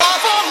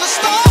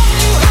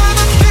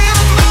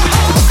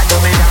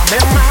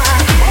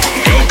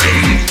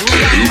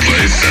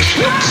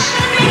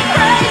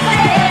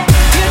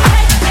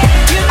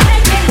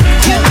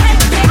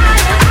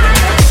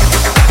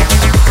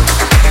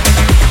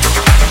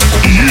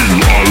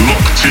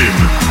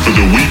for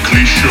the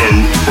weekly show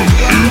from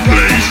Who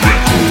Plays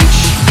Records.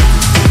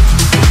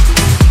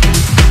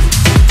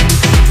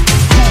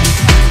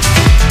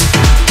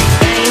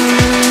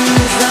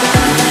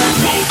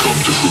 Welcome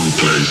to Who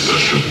Plays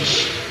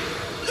Sessions.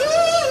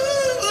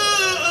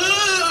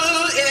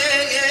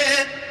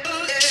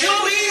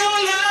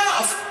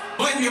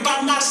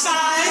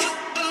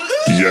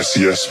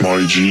 Yes,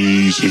 my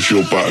G's. If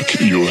you're back,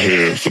 you're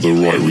here for the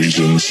right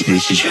reasons.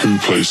 This is Who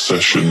Plays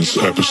Sessions,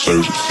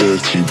 episode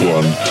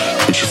 31,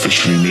 which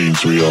officially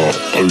means we are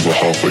over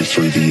halfway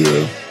through the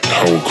year.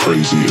 How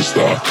crazy is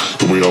that?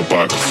 We are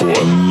back for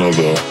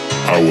another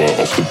hour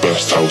of the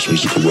best house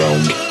music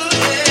around.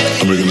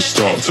 And we're going to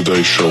start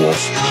today's show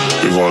off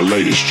with our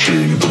latest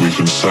tune that we've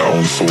been sat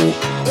on for,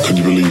 can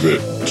you believe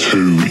it,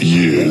 2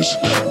 years.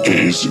 It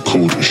is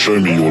called Show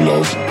Me Your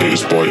Love. It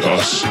is by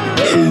us,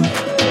 Who,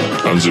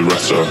 and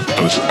Wh0,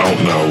 and it's out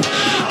now.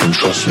 And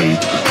trust me,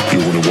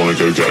 you're going to want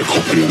to go get a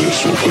copy of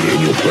this or put it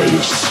in your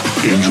playlist.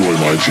 Enjoy,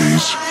 my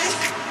G's.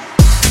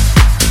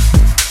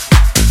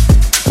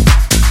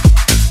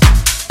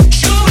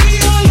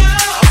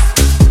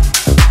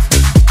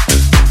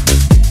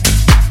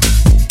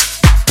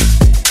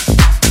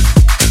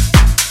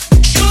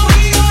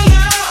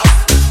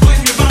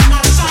 By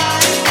my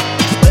side.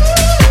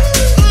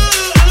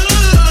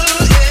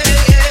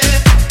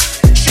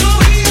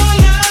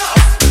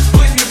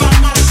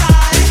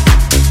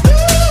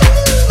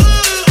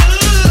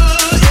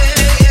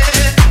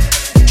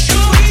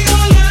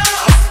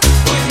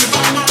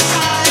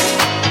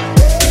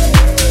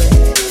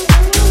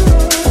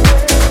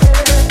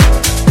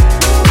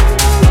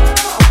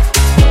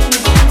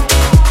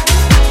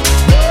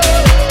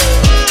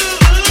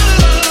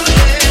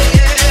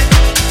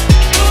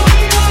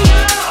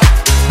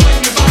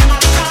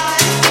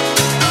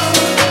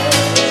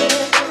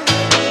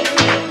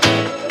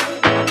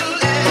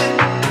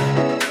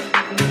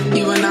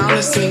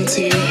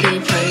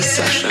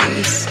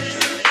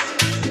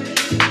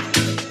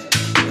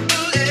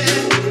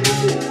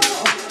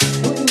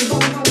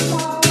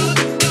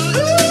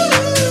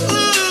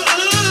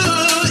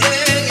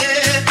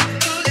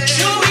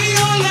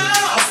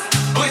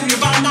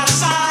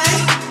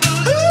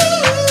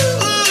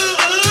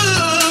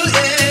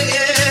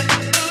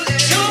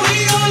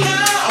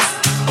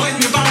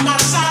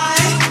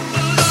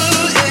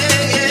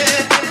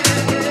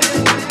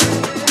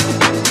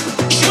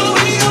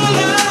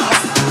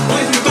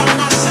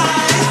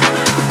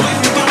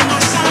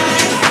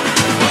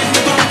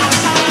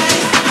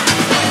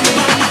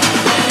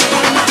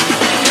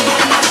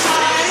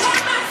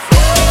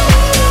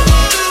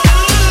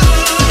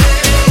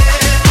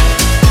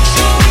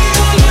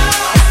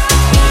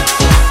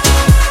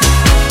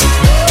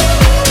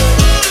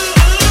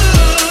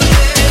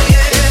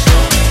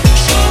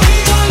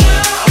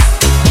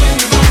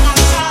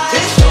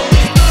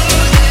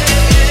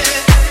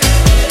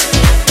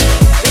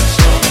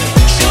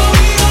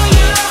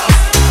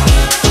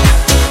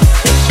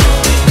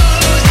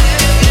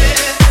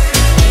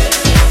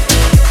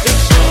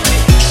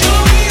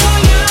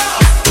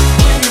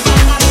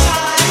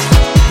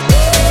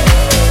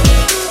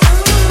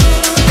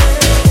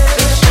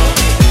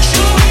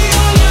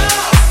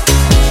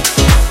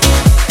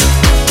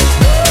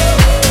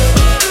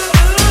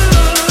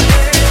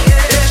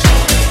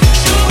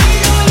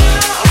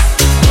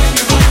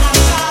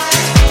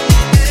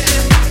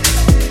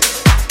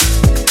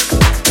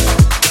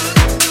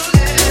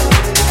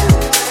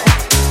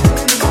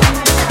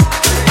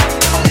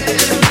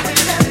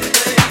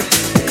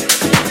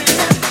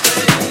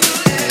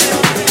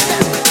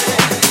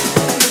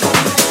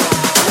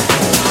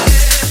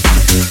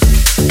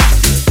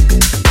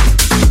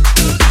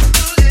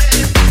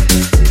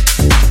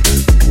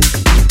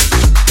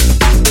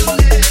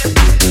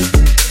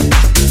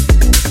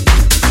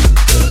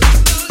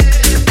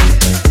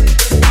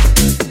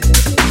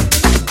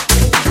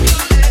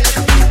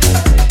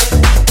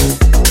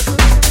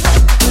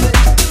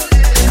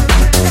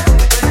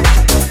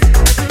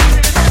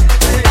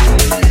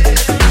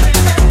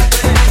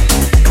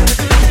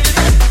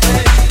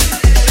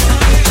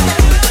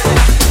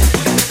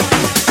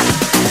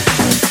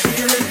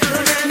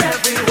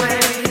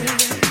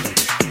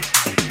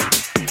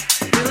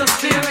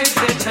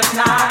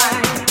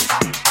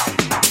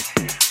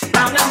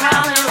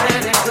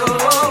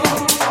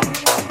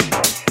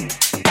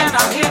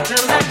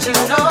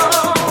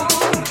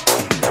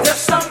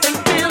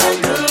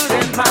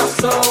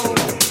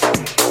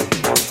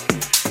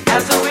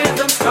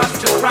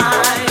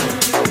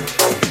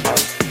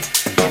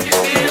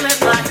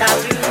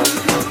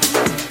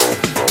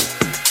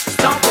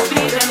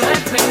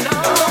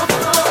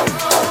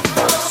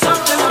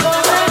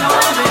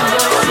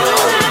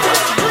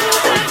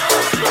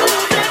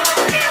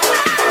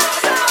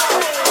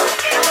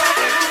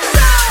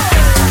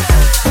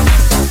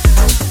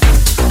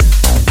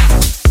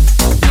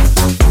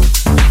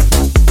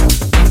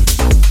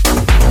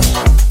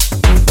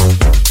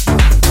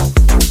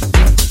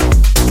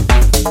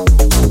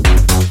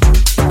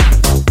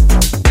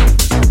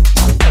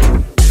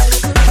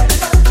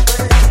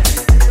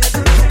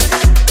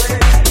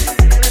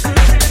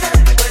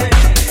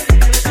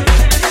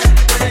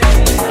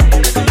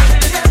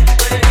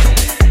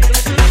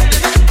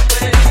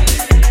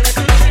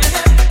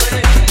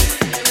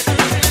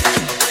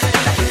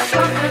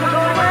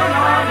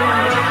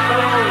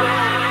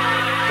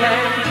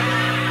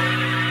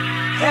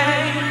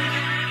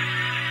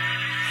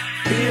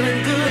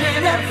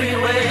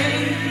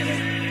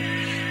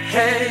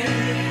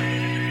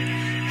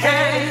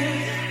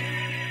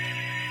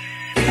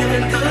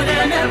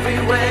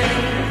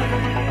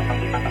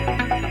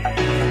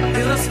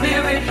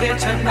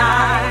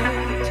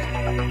 tonight.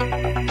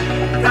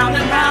 Round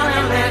and round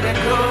and let it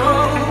go.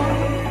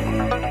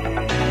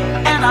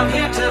 And I'm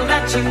here to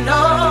let you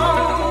know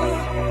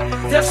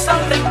there's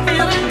something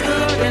feeling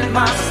good in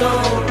my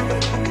soul.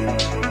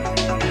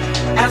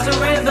 As the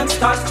rhythm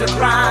starts to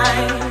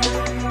grind,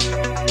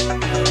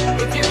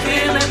 if you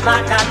feel it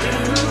like I do,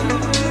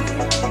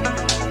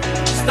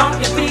 stomp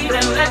your feet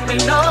and let me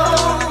know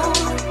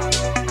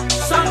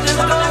something's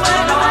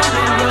going on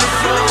in your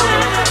soul.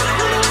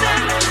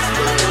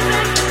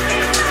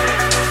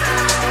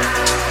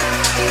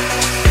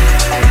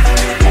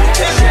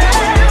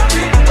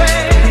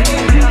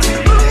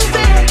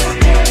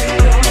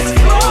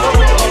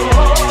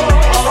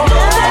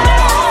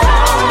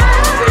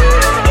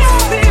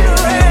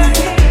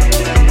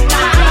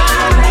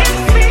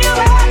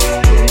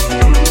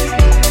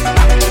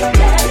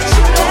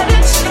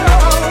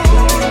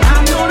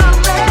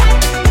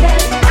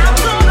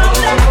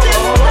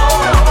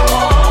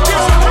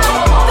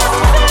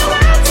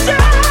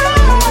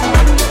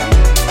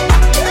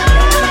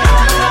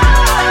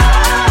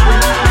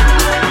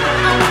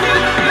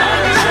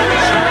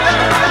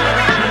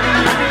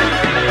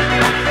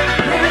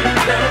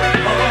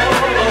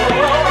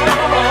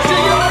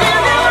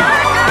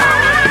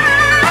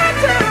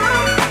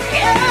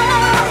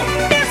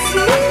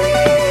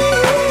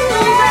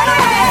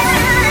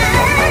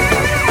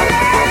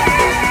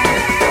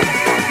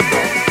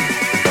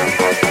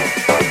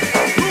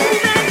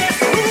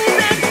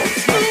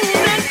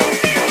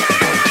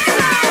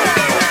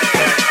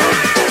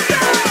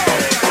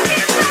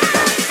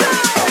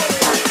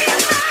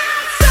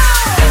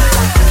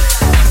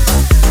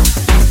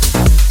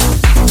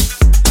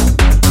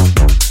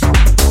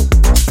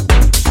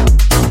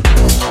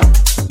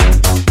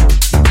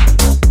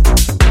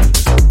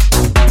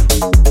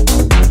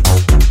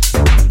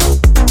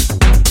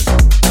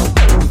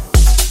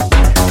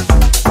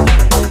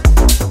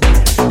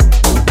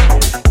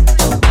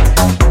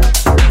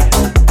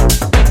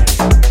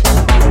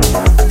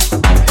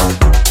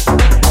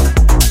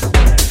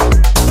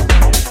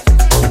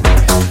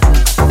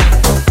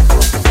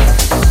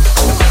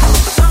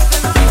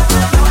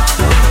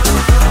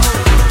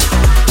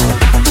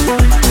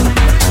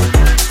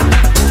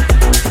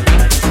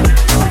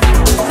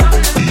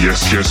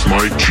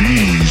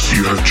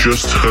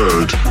 Just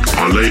heard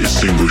our latest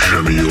single,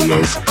 Show Me Your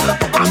Love,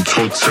 and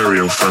Todd Terry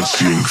and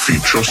Fancy Inc.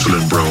 feat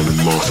Jocelyn Brown and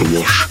Martha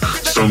Wash.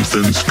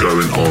 Something's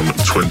Going On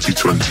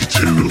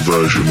 2022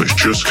 version, which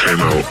just came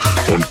out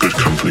on Good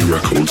Company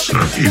Records,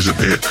 and isn't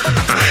it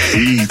a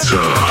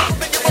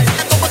heater?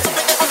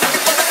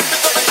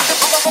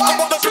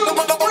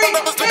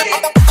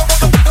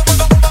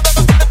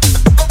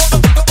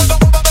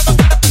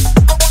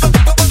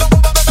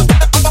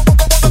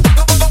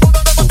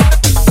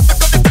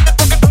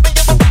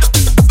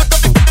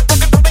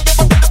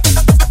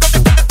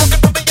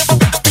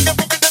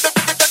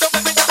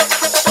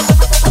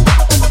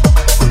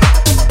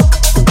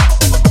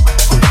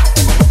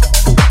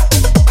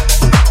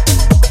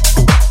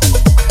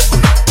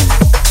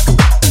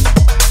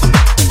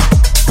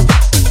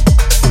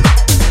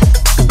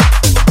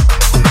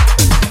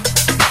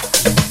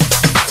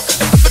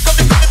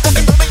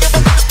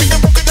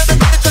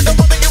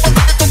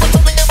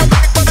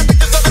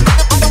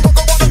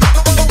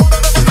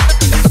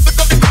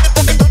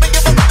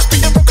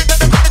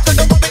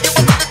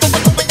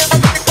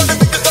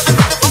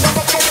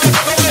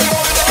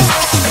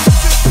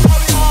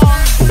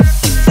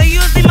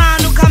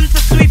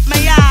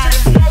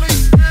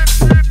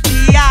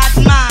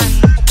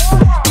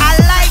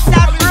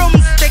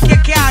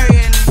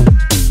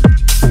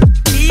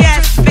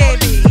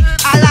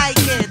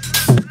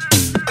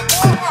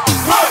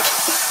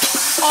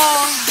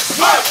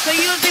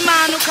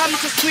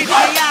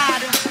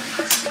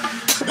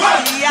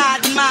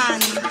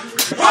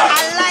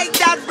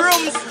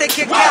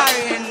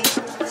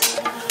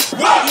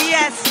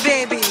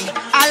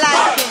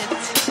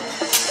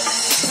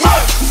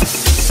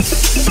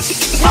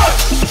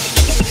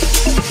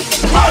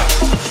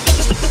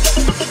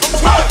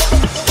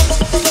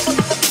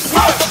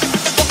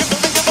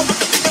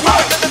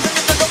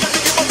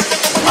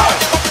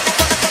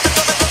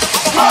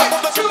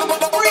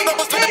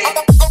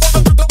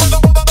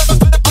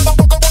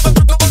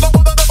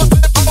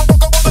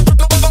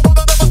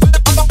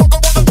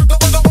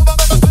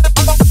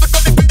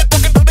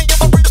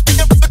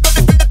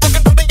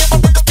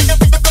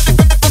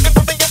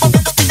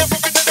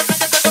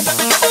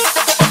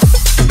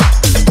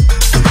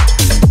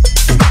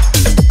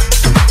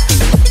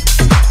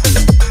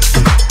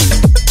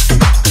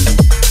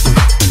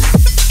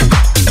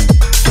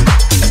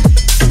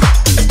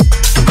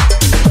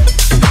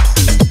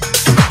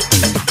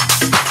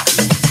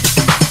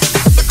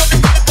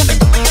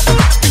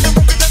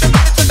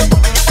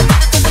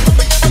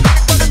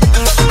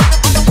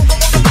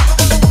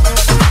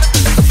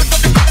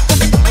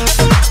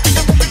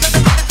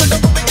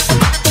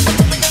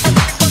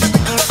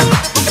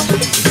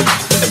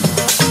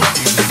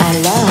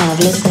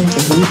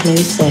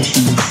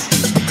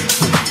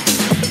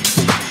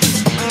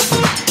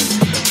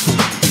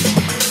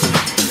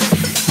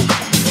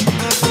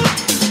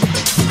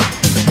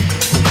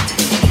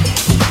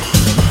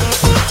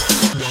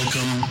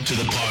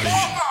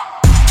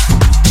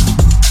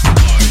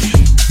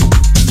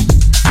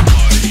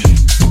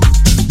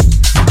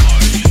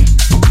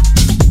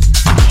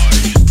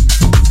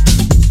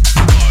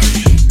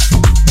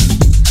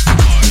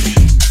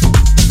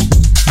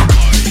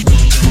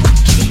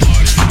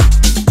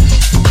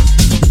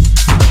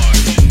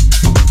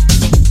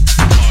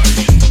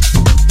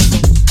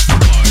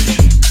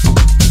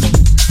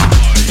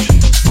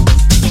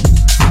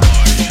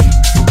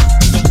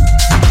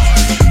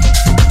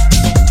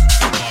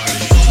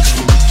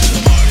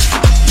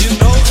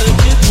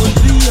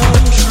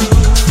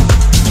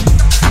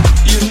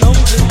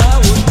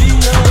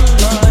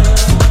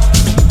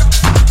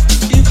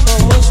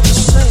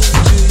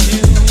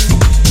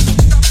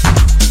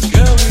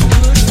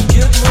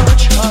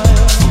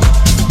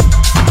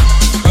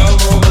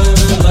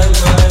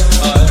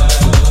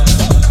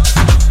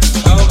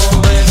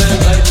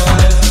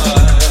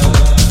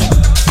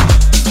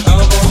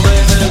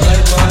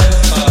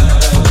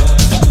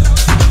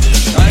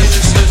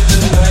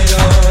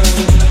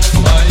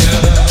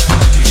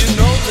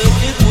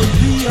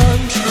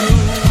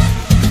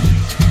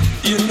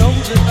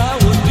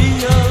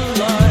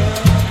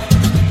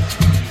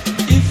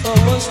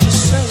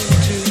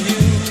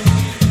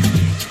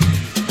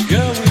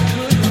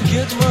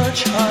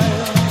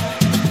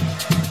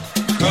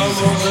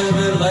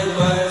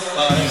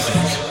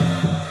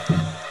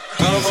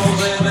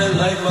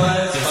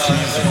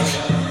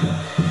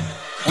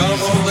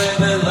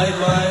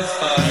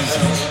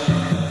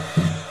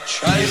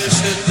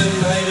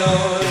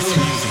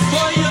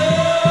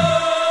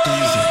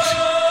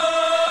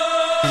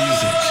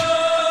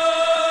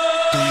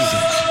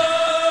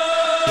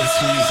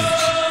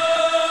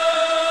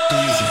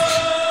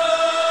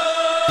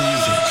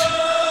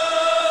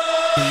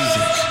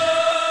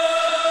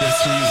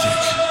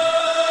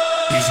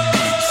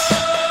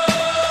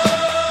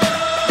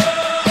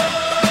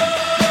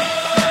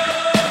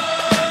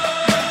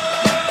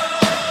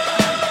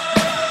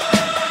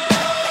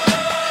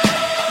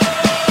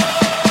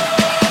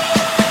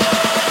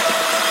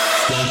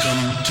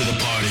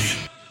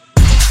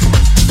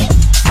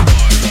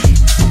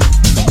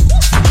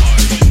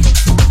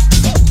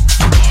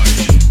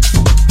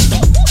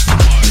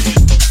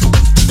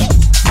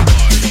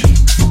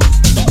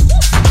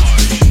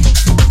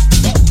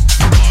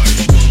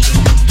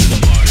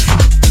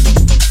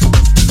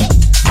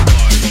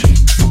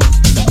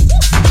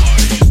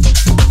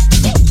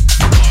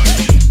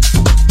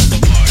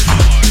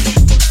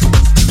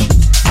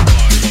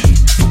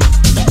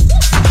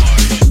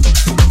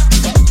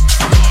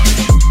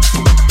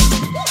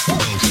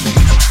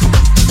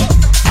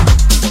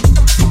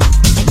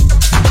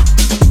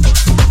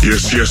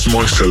 Yes,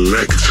 my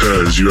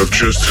selectors, you have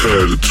just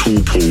heard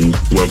Tall Paul,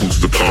 Welcome to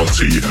the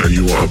Party, and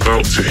you are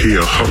about to hear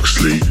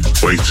Huxley,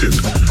 Waiting,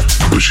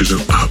 which is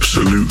an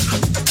absolute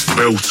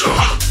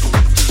belter.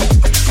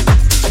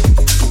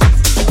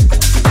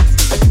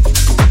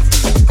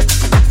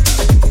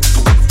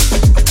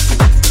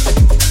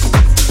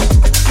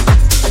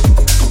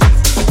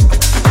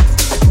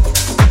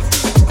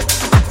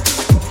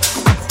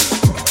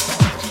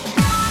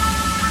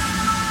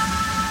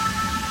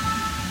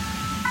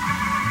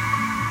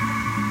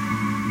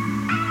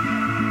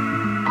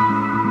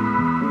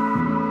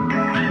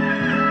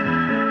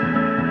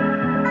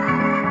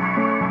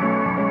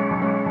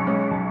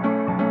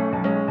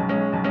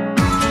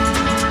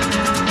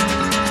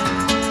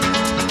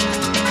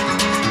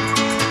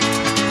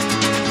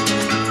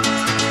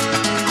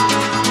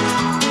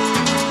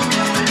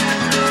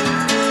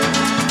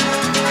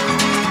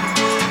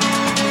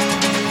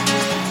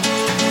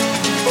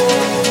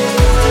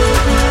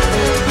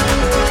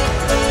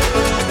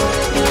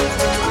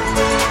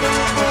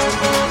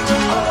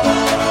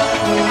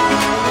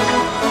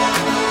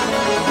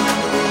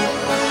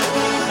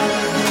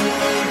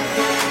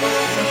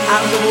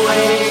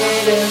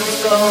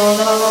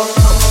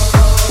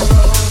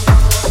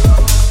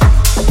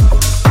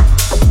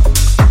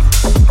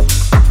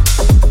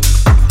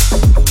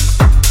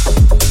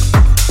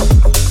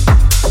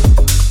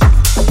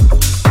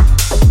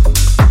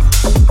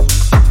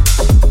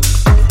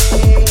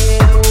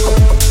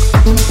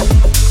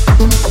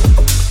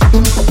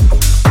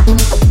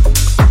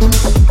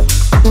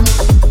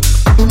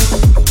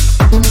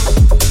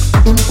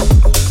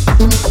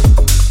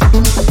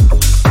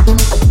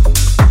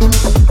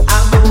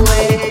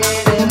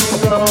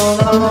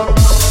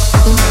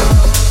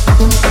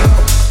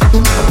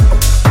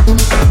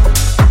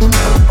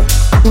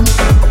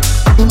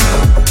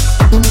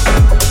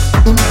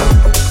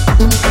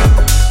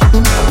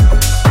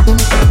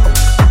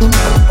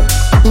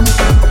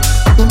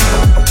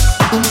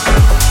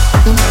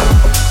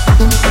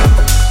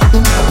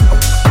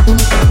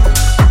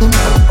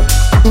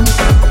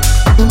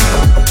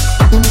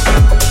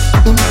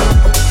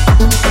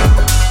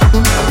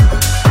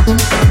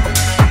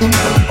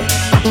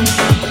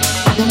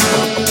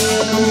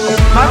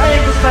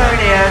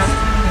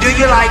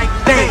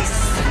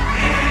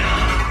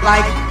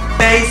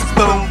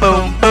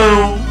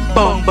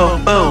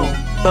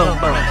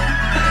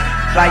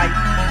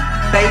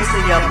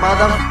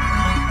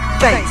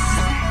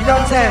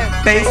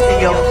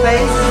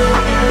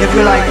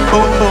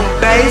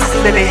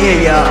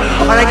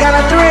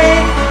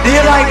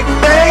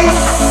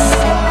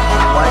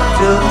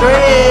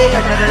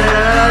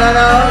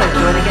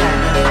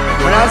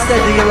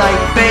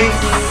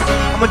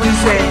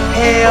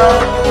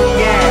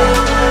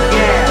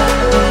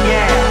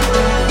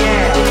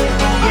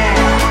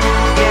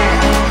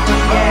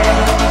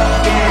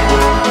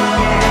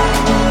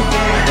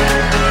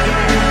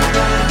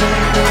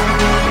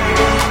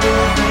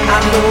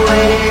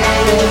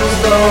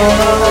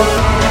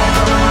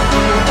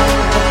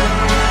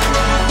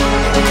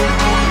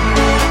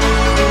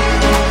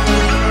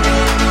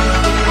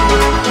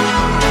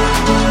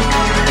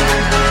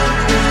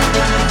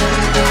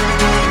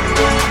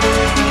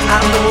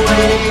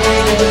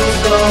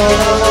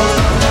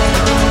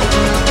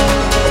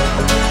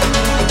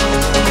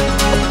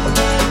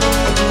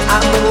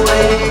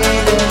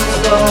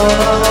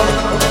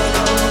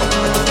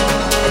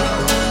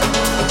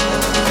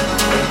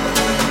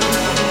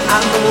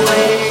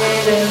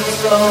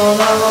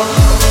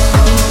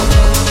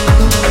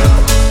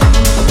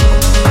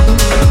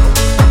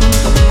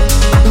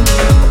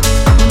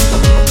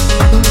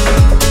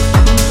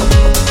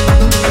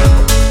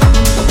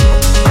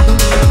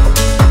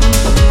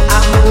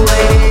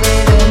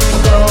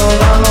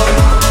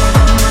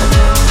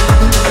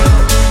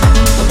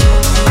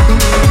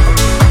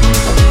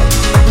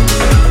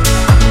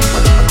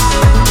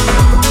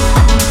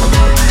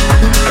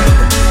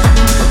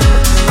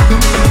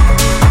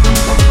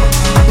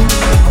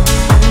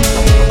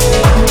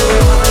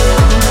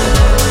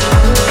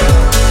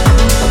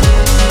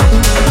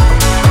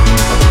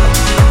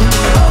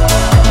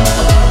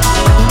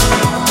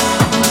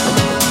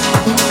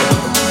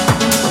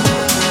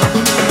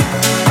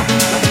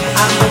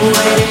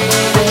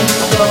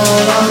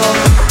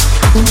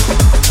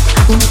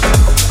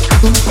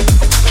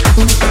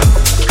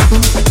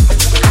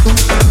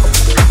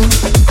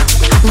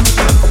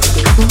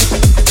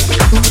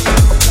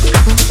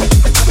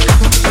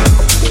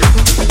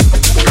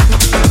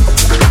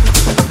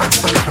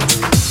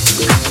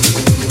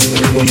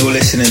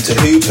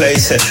 to Who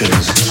Plays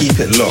Sessions. Keep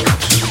it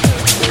locked.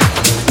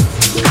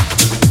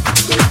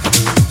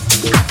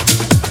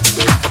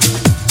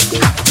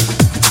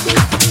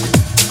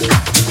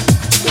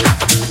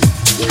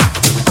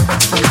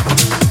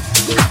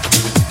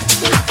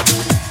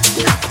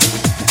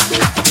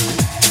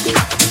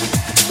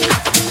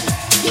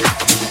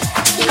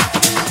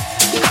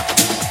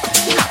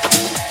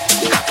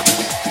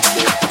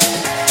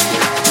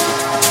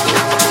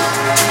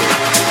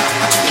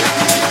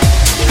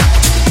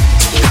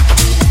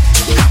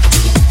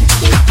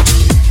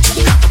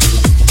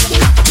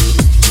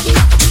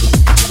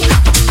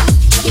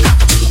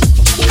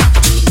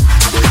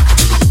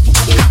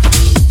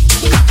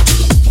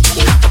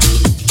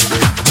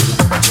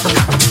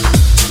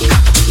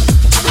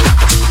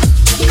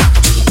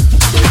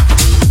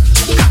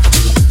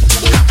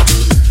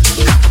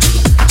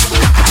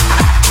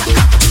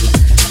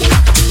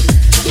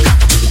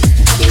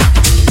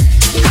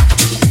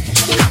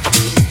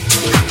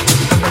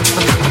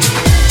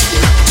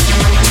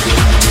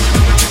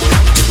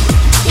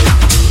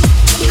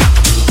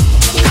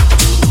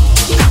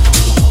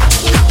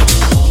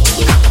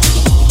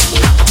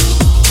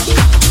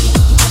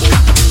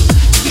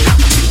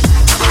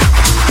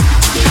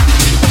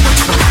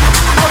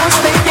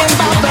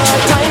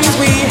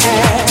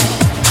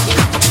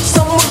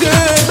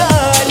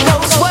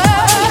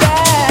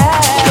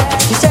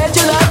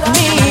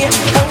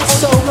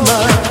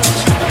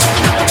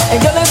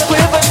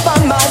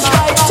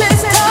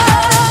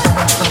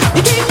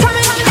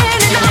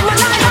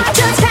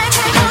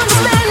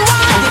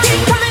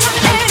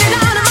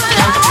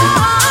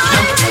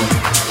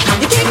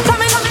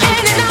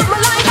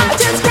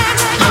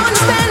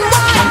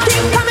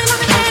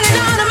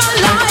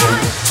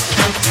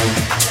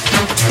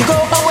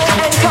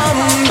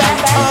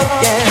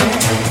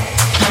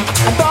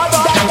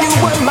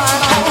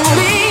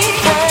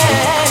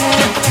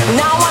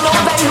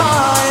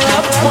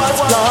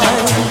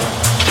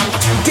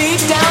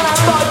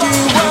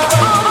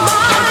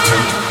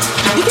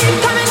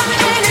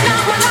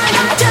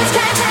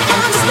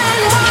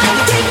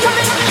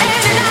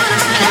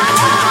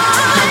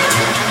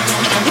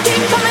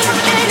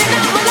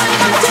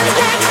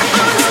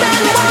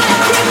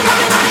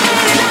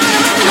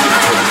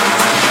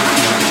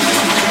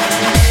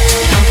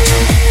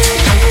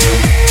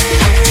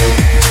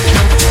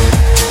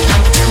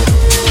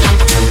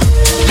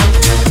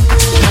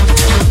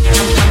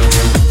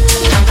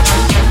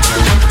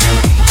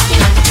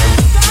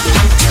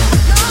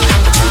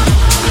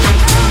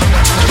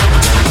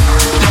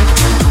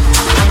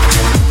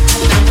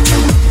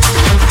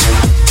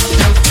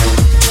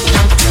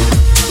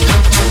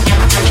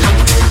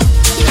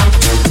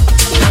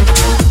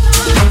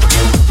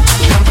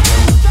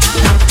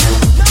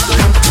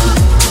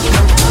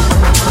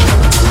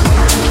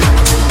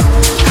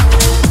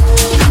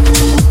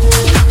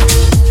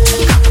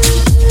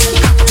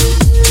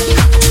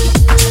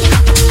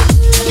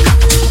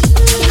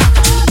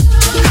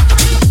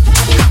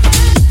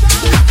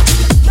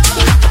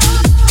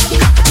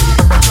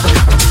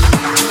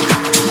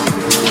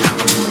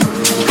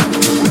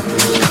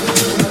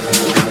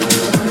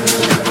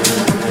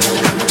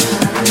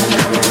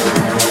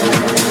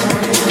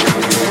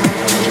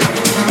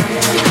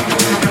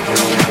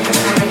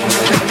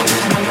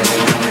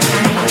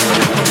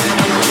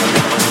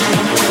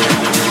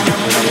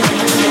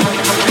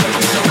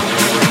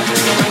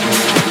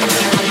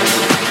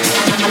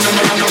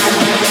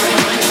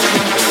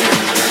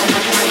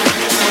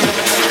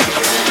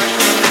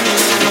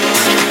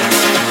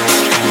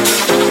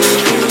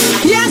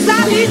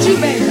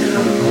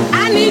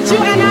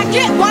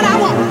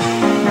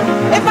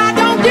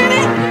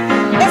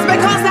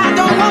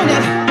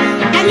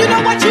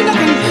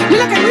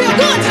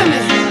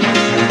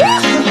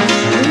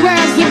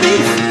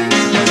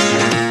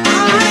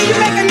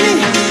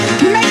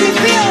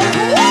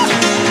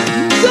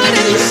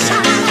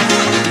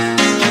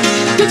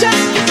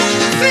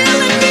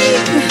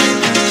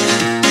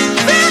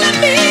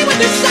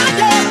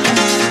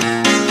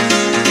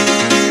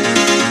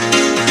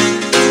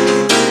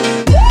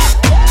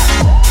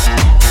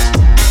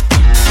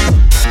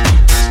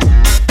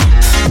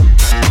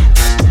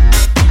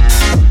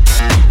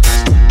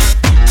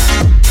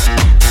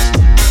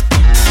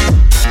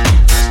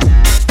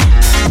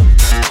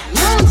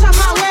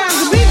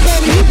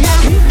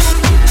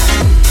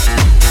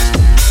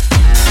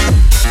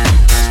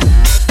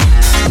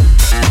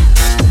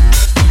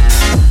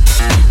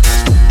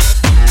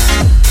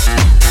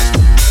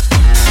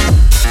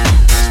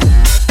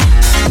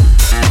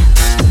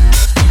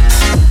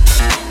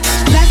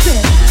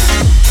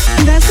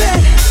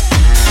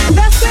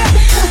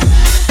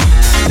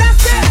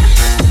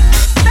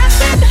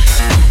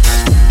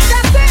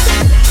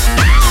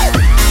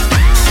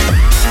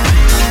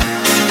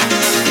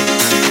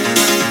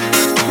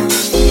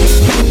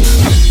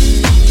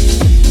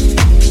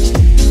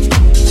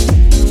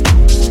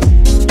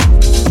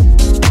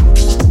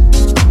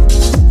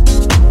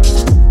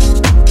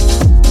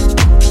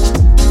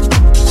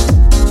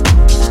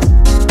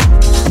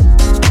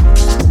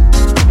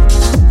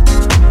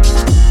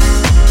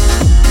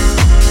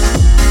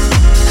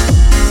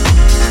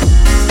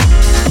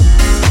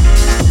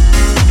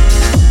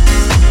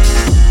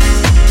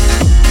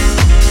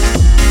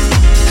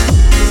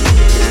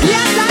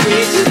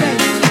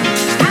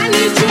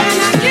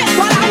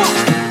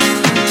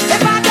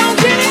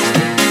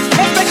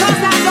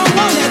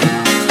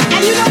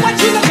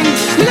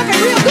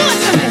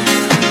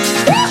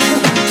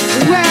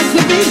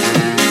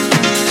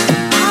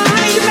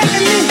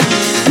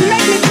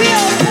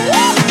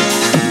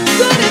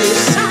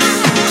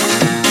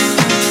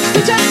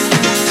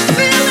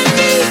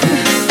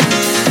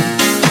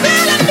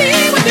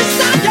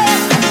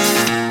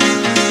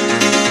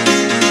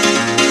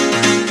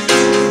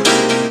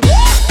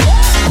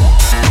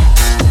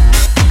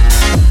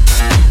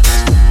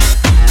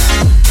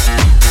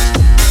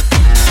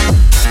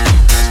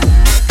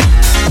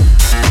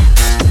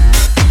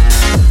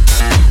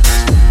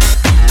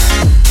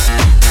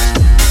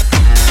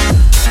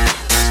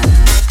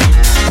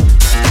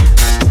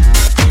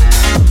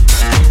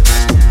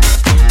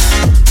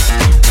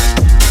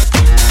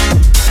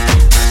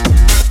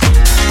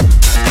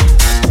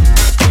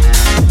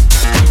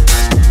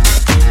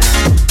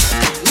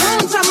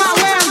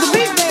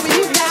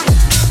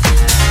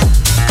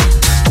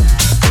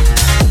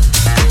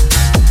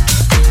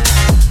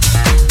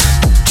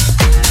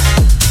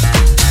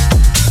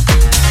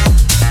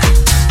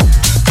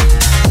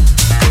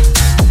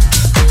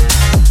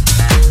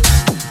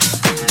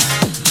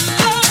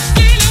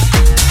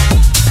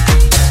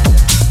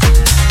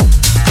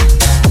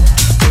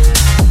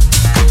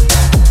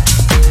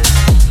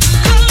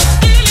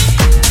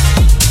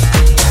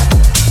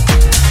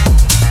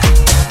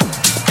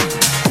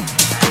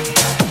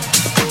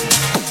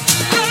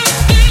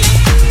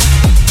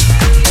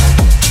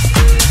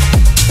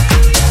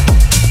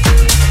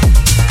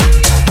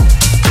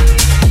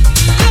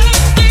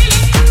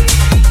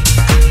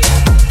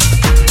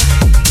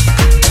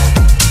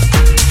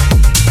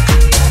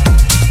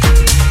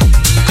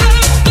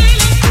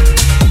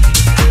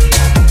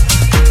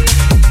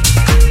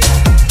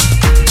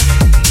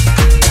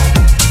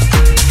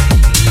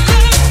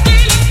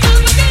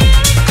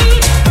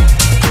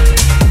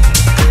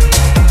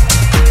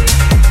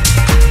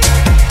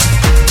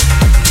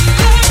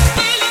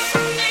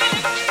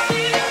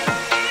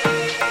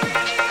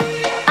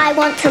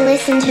 want to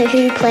listen to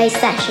Who Plays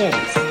Sessions.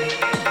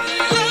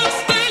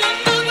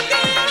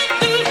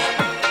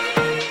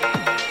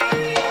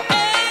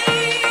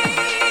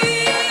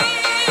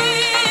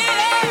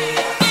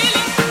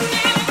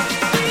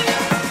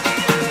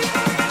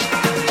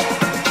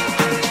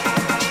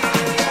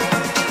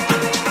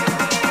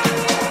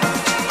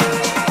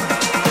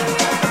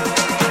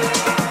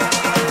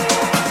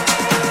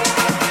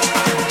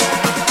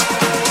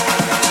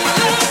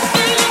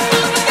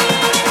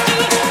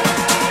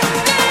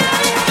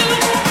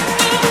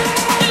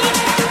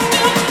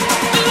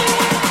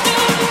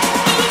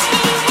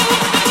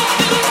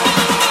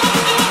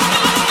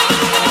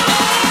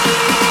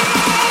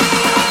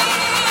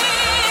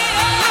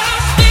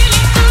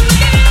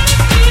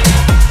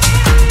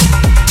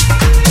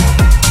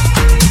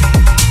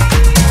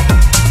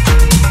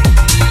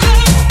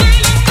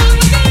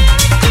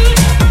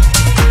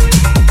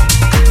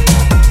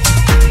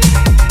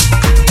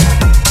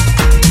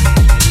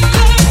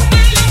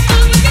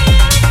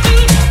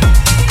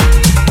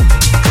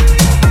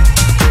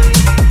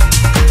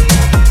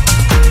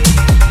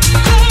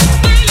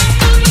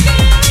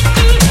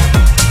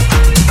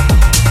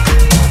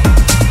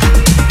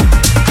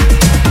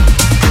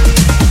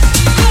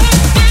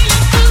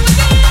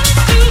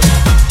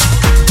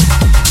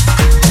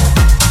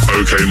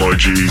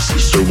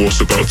 So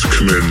what's about to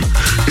come in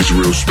is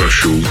real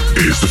special.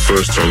 It is the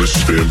first time this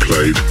is being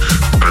played,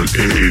 and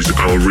it is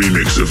our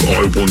remix of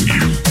I Want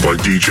You by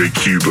DJ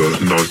Cuba,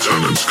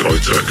 Nightan and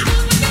Skytech.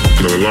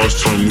 Now the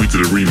last time we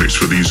did a remix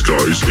for these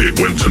guys, it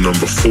went to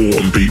number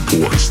 4 on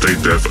Beatport and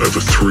stayed there for over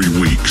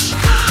 3 weeks.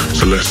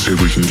 So let's see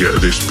if we can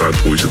get this bad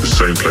boy to the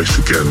same place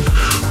again.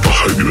 I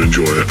hope you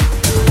enjoy it.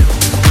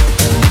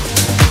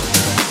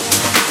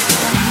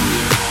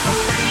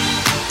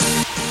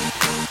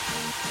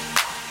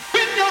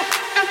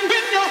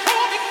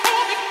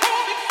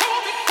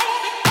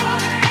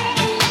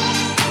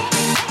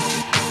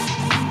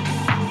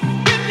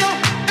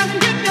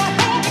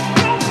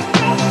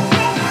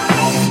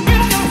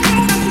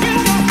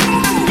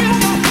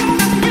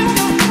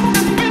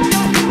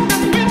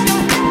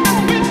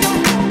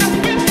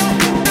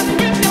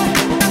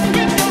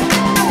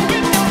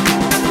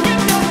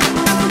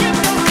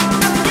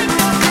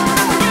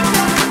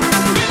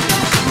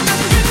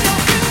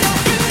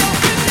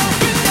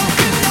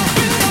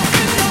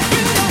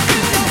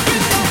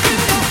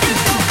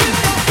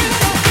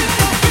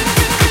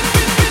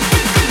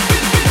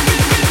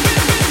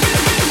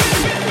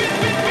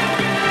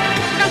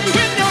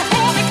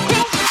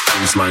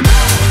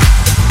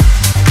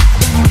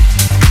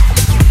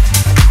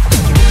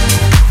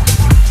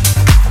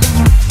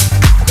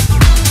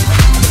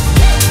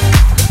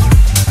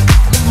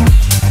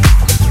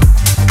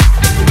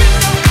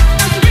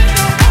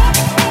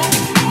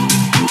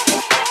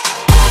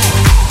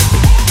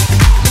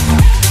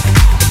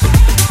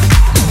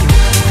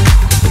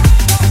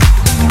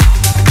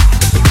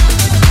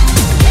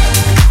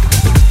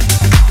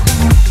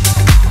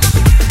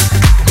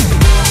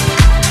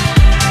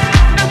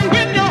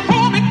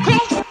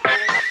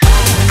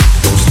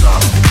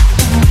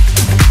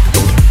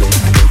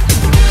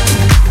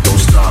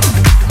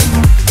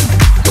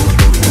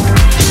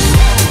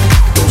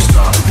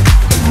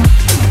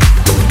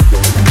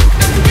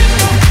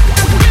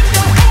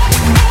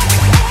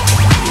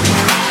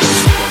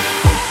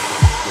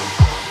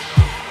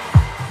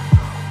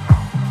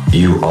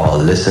 You are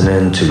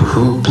listening to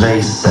Who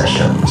Plays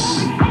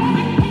Sessions.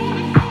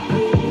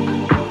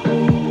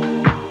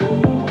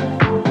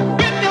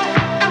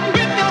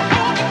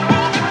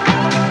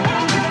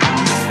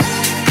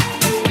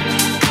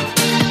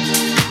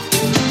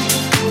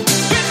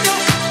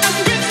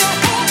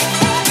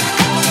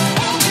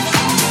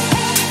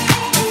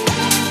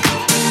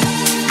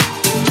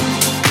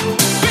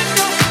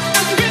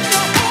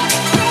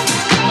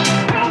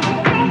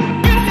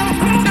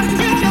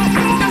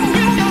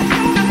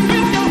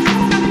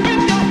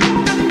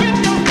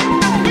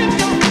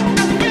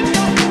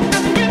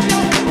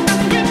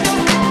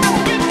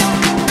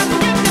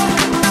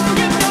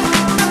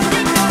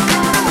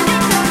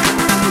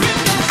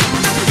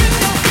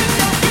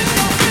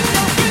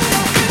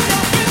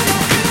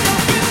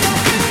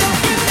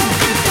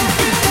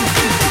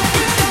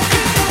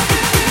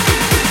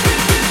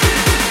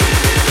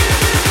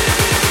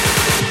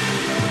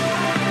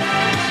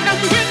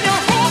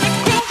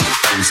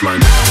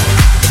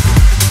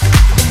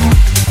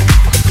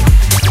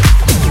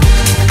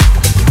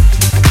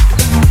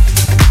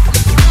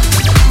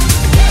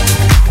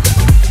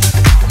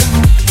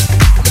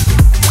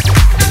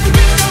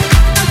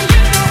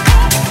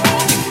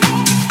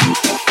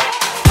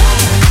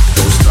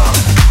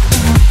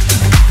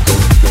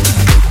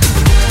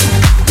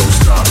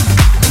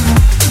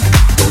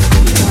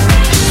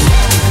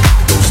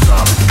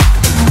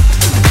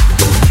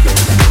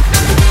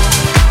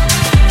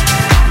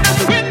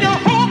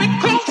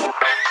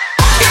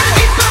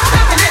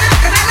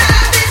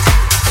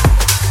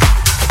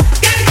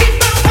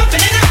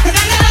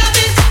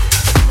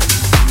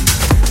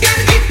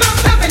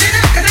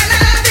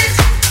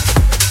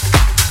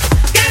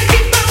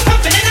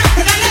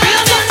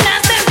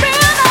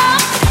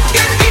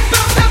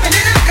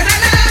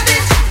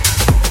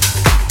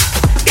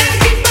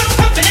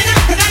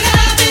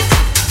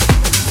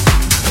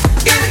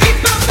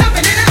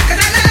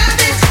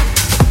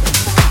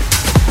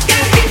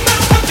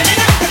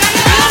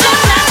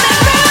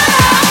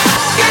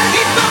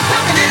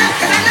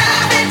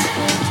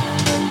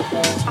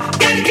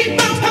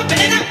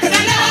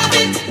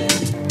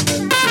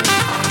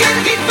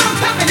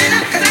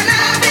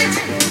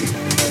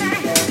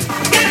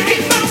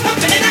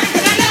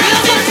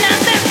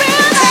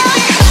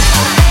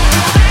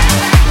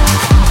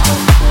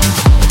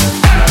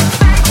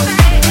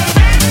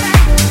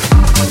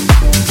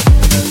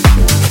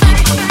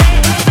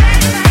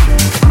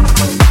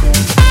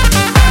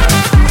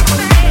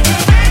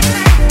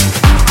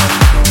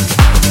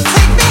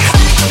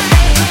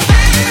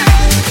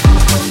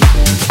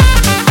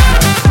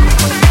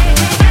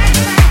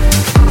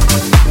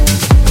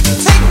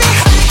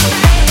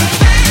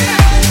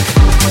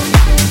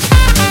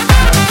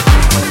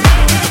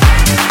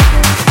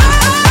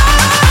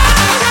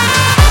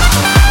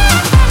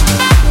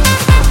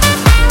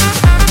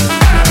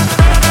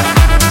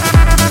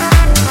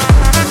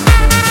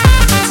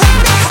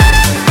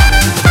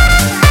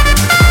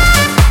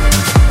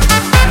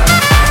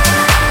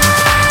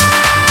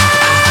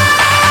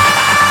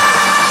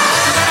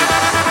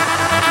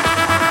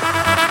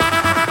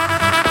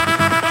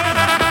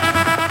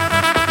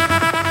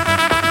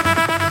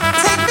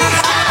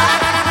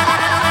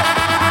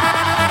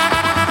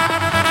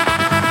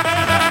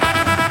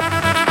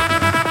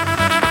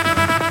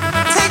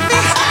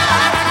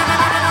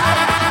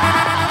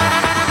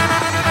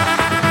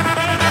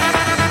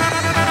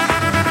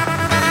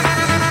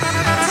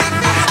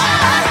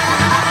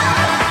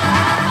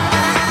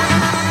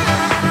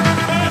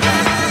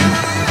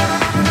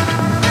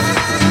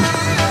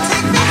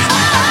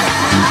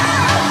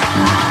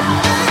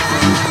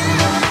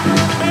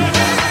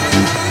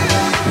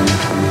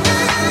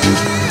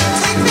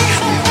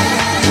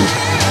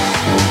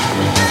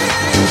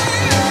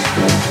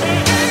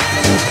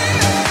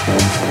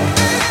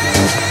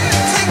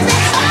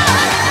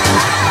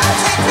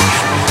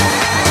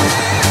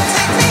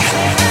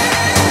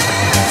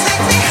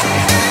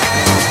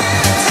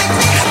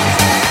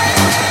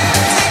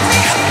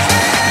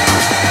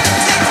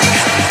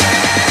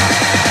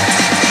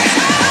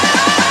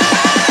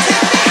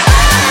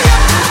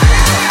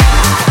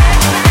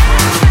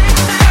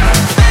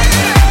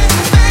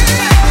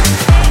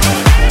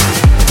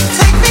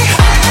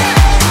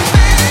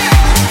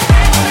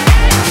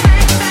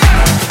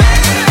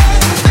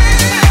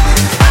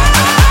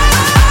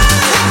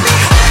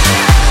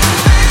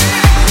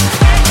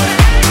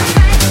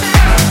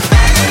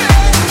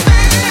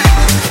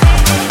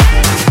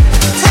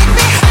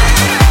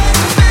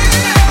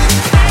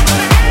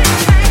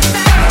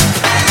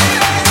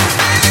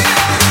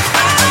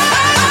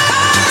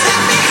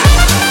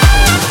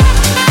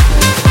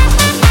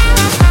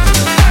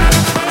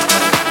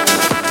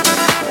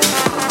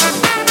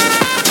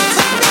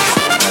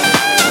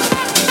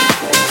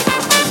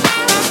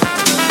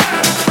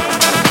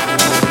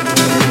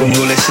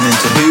 You're listening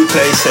to Who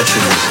Plays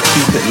Sessions.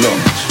 Keep it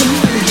locked.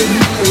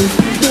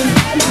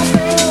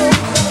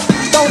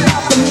 Don't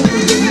stop the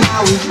music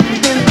now, it's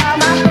deep inside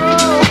my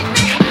soul.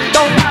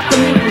 Don't stop the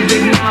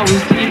music now,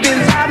 it's deep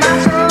inside my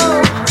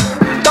soul.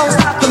 Don't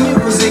stop the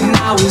music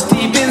now, it's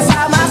deep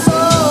inside my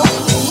soul.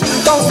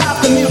 Don't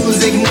stop the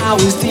music now,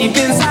 it's deep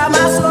inside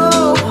my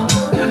soul.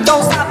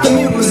 Don't stop the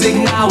music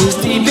now,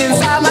 it's deep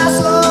inside my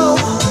soul.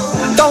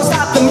 Don't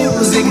stop the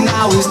music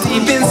now, it's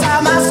deep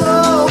inside my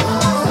soul.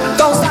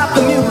 Don't stop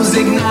the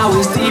music now,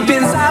 it's deep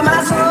inside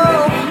my soul.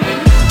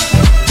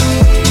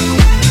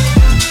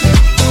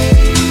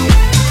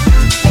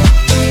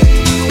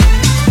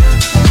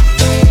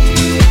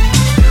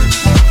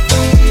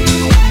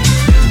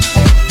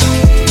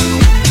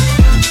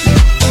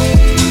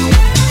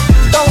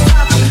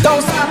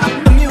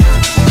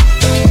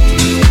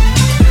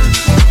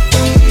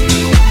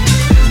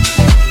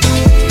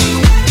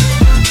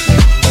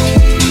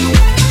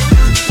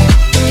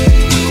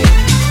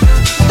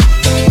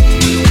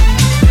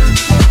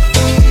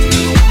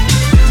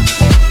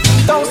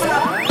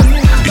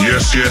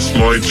 Yes,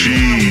 my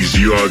G's,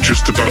 you are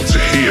just about to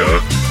hear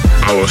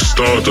our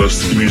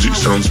Stardust Music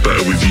Sounds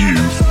Better With You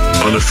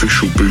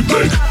unofficial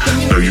bootleg.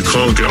 Now, you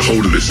can't get a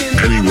hold of this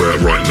anywhere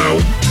right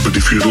now, but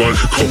if you'd like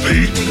a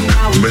copy,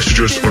 message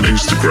us on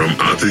Instagram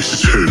at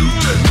 @thisiswho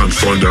and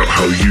find out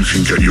how you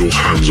can get your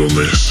hands on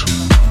this.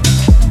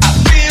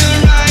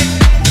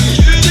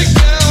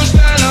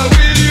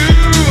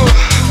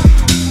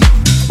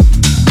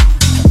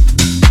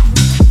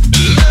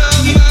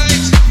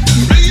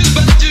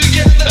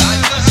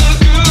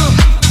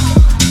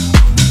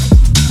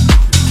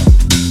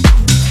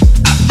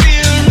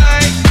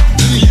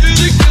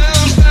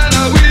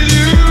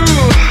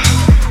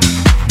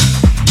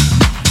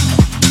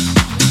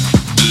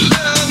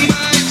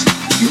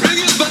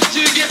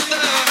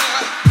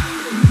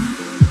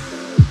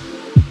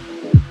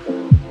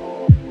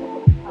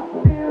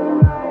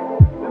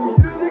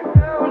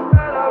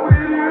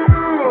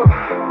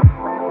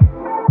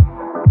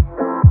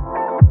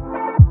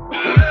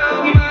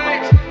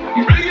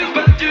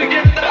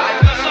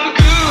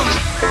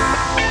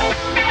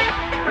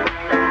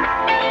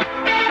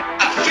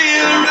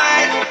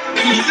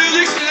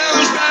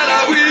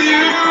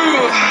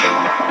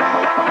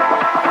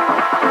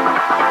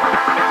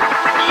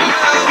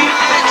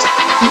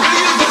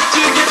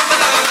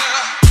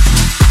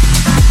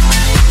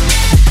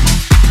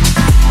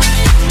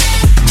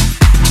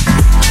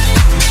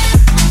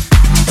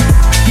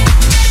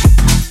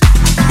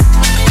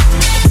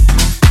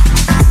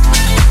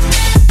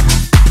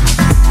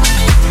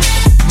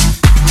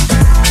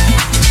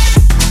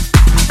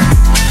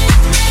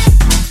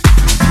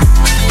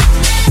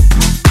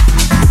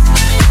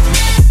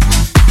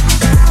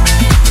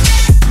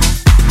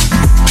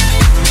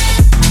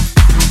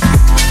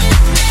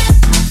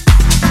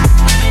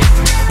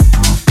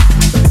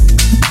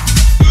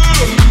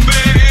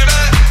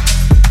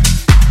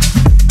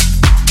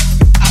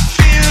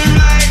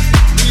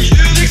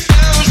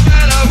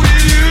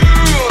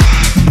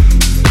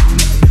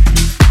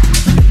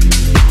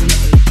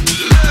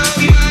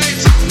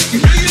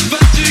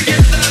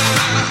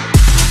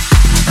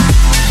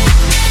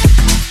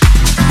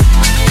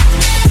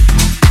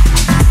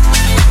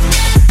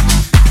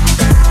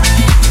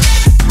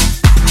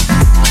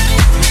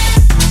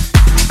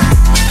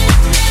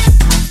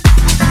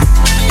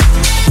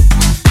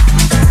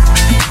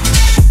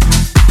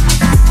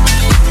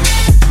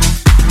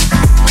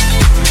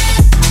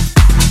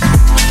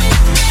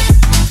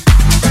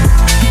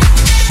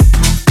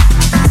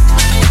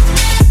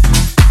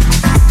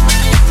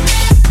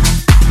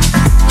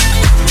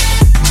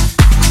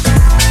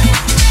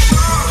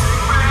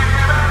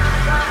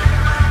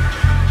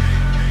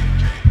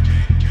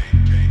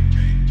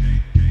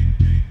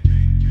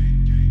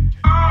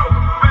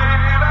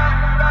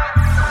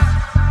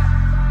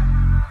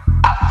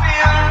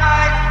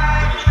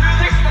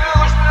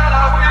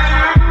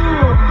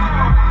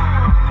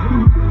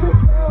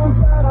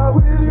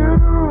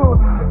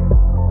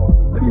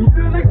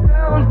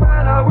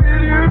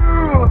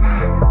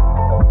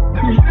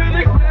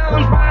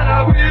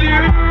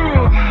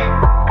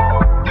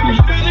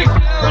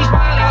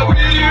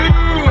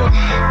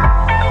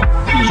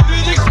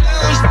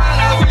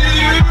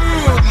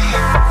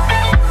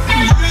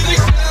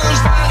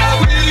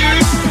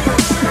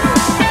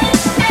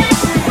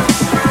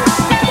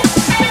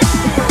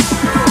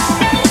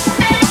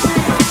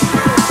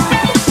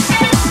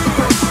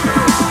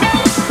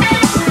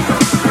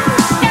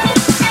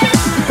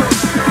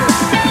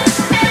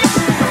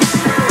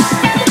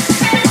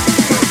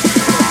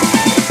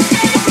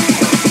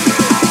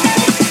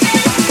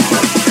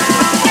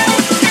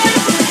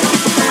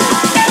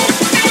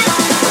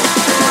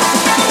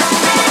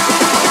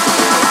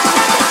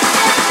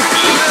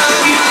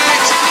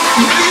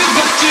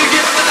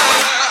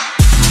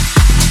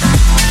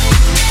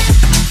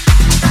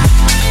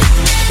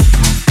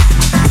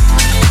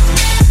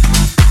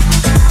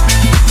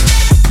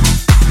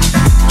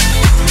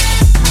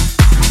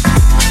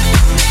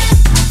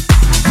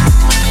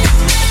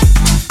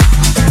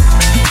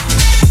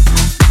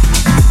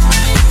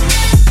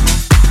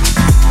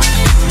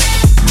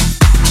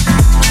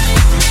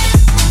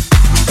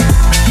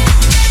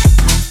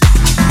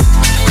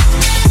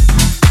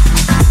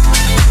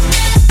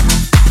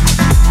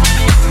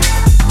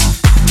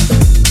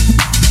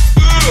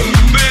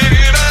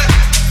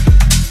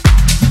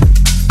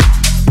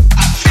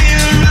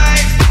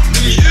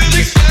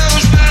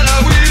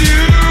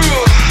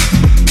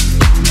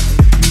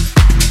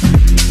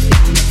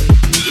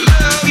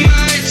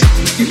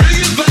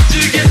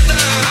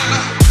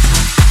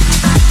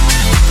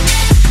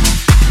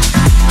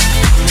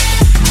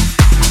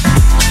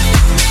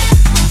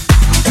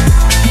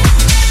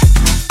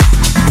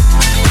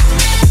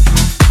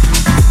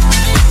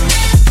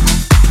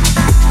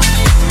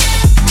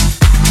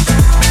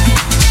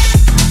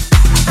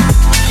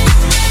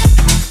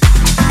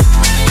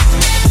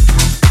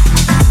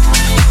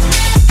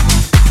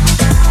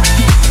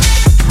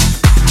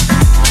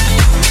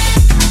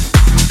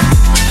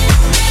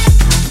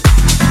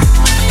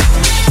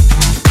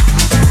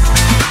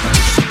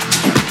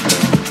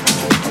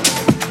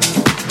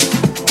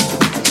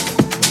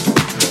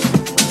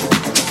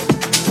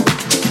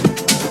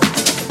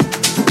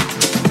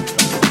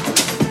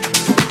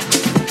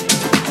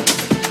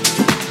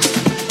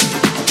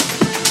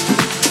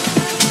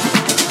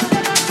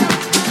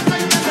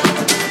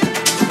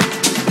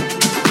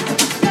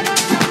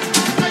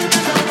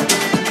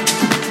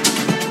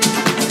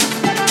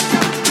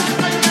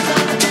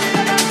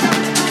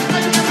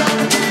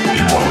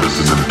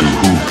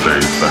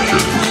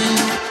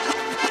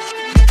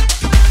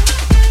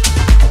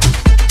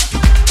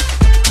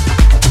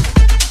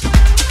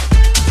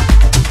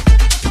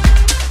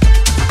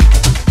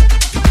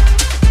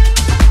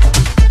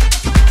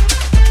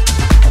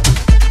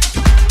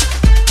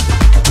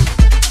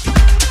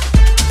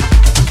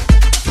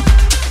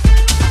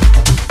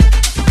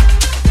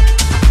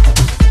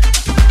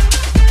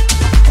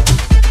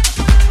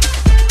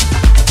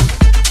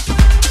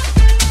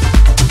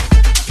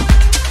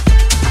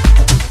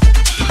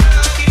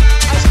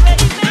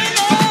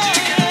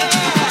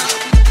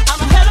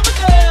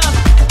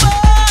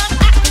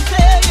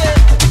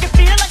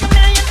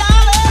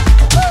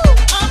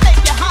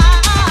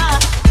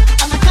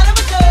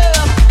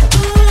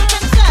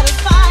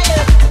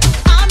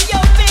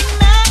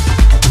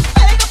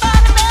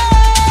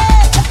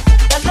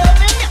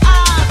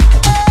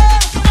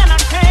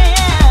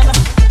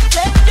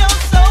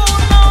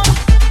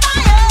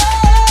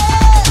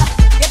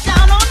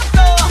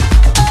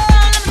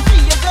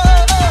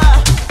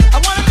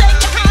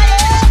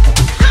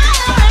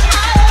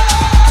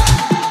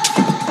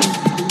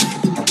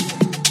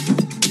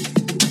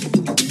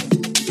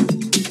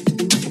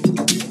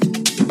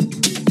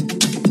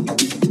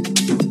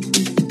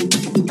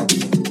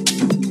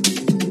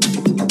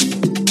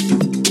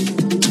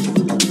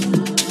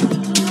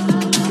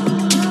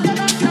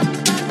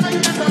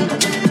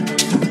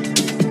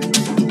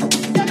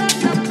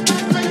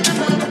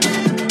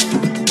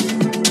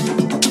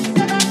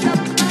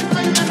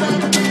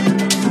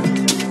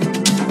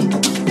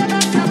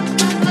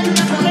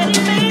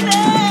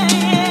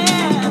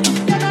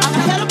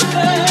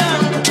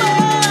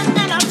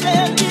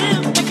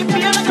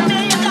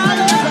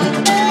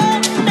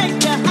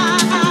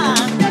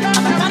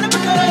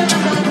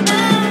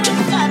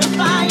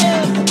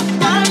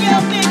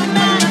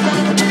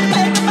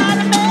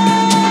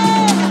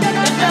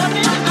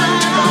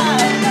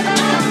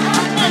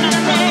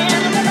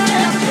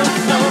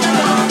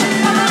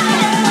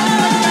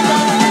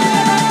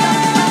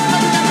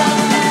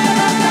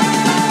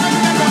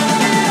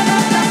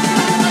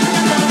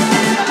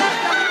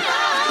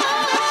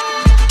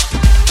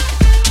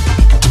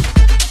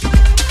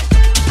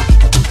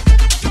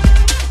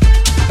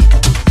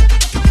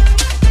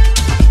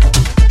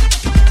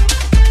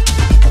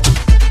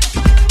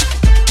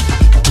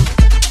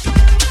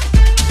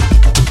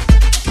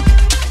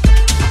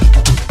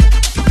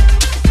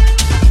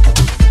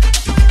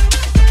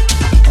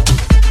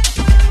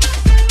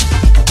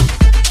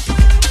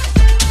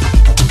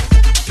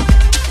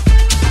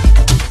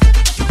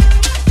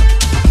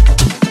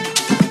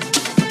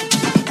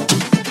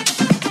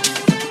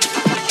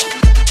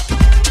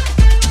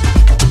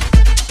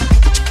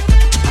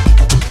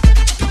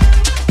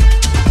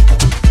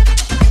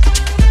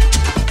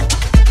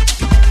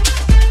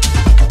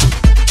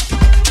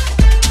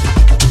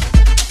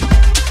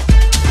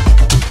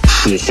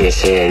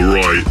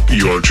 Right,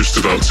 you are just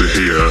about to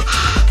hear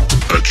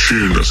a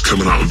tune that's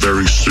coming out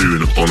very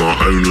soon on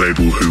our own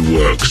label Who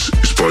Works.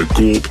 It's by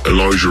Gorp,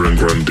 Elijah and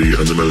Grundy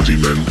and the Melody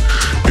Men.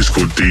 It's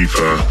called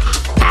Deeper,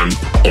 and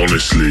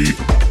honestly,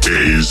 it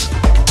is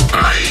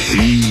a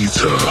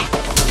heater.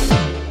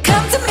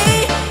 Come to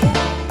me,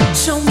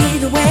 show me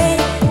the way.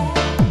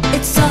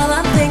 It's all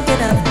I'm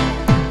thinking of.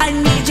 I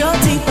need your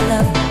deeper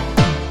love.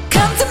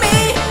 Come to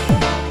me,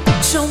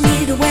 show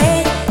me the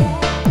way.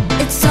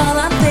 It's all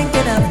I'm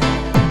thinking of.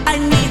 I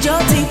need your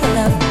deeper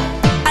love.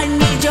 I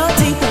need your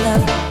deeper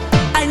love.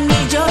 I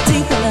need your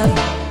deeper love.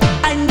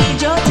 I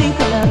need your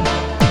deeper love.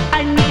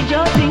 I need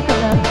your deeper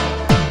love.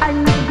 I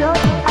need your.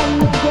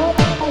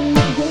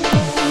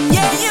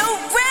 Yeah, you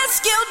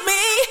rescued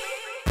me.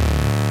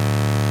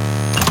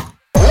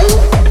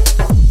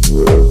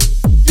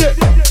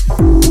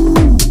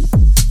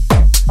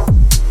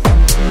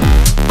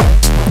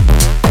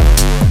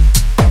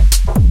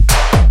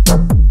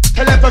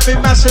 Telepathy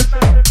massive.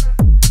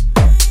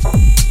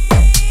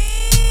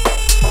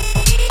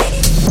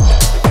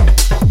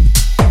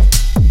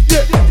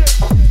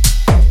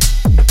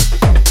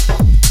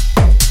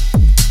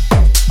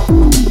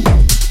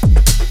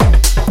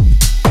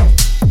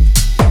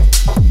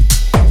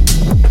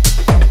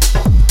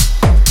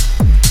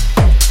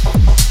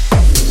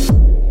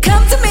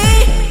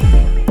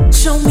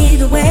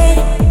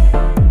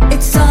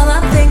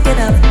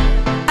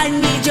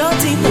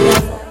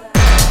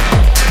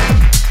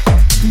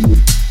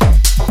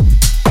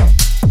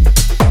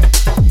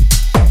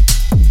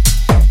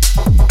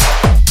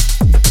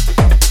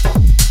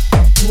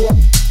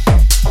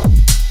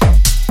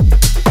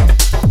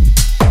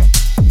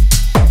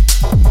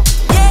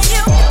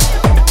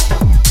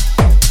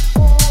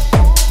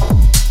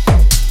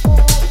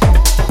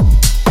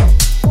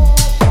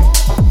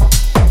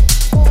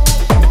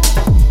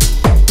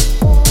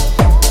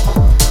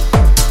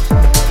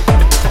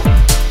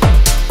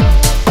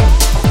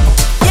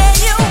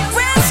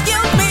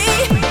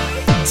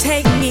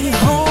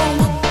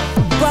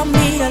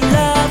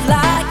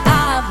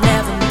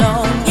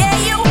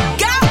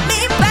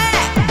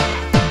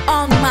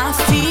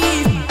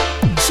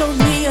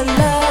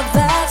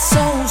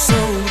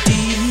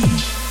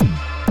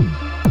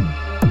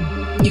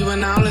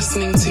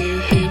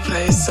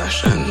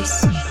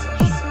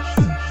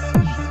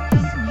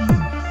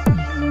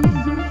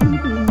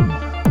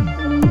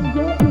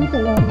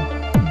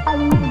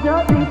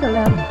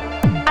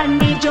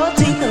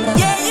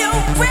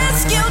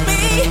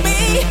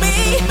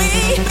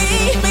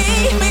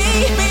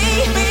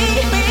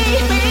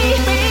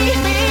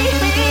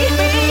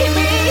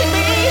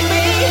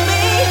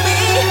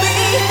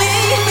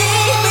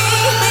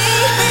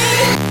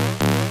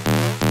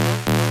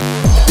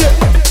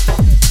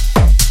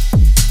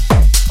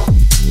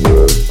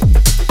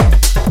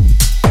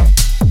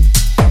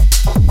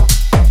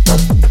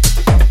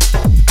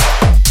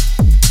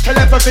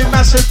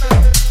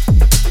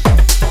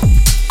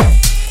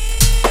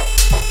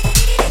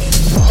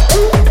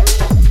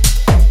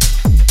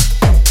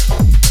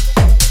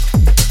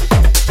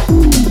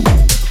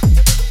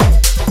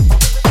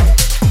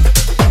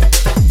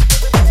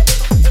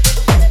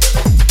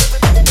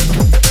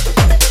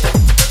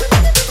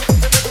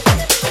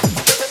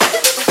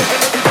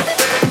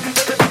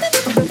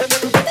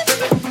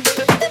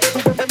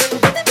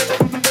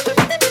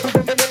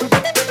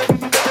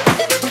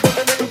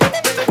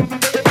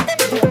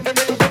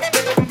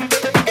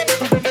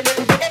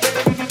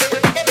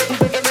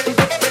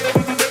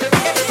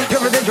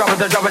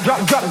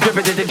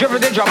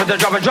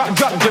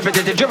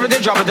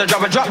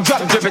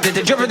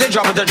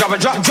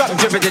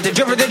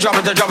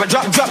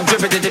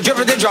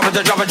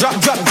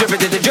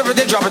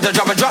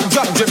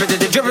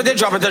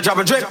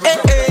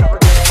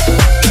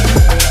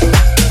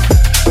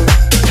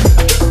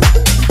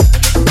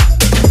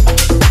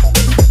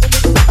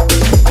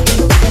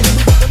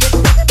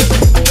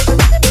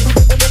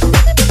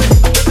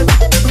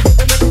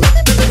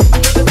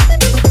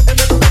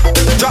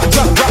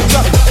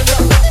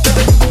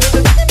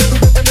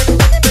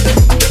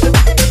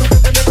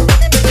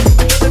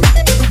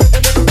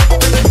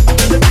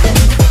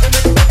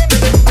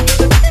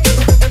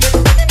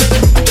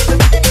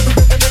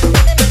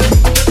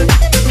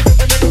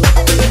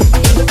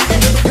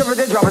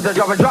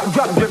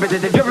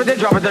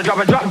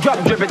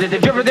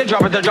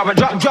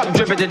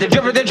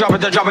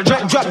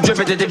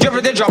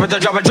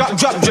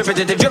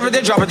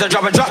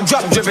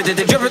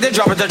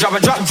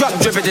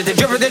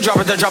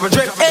 Drop a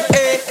drip.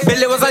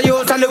 Billy was a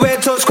youth on the way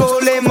to school,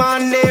 him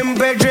and him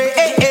bedry,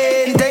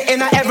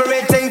 taking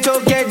everything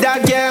to get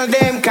that girl,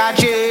 them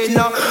catching,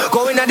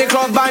 going at the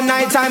club by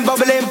night time,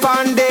 bubbling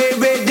pan day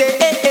with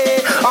the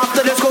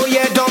after the school,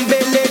 yeah, don't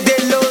Billy,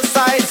 the low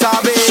side,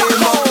 sabi.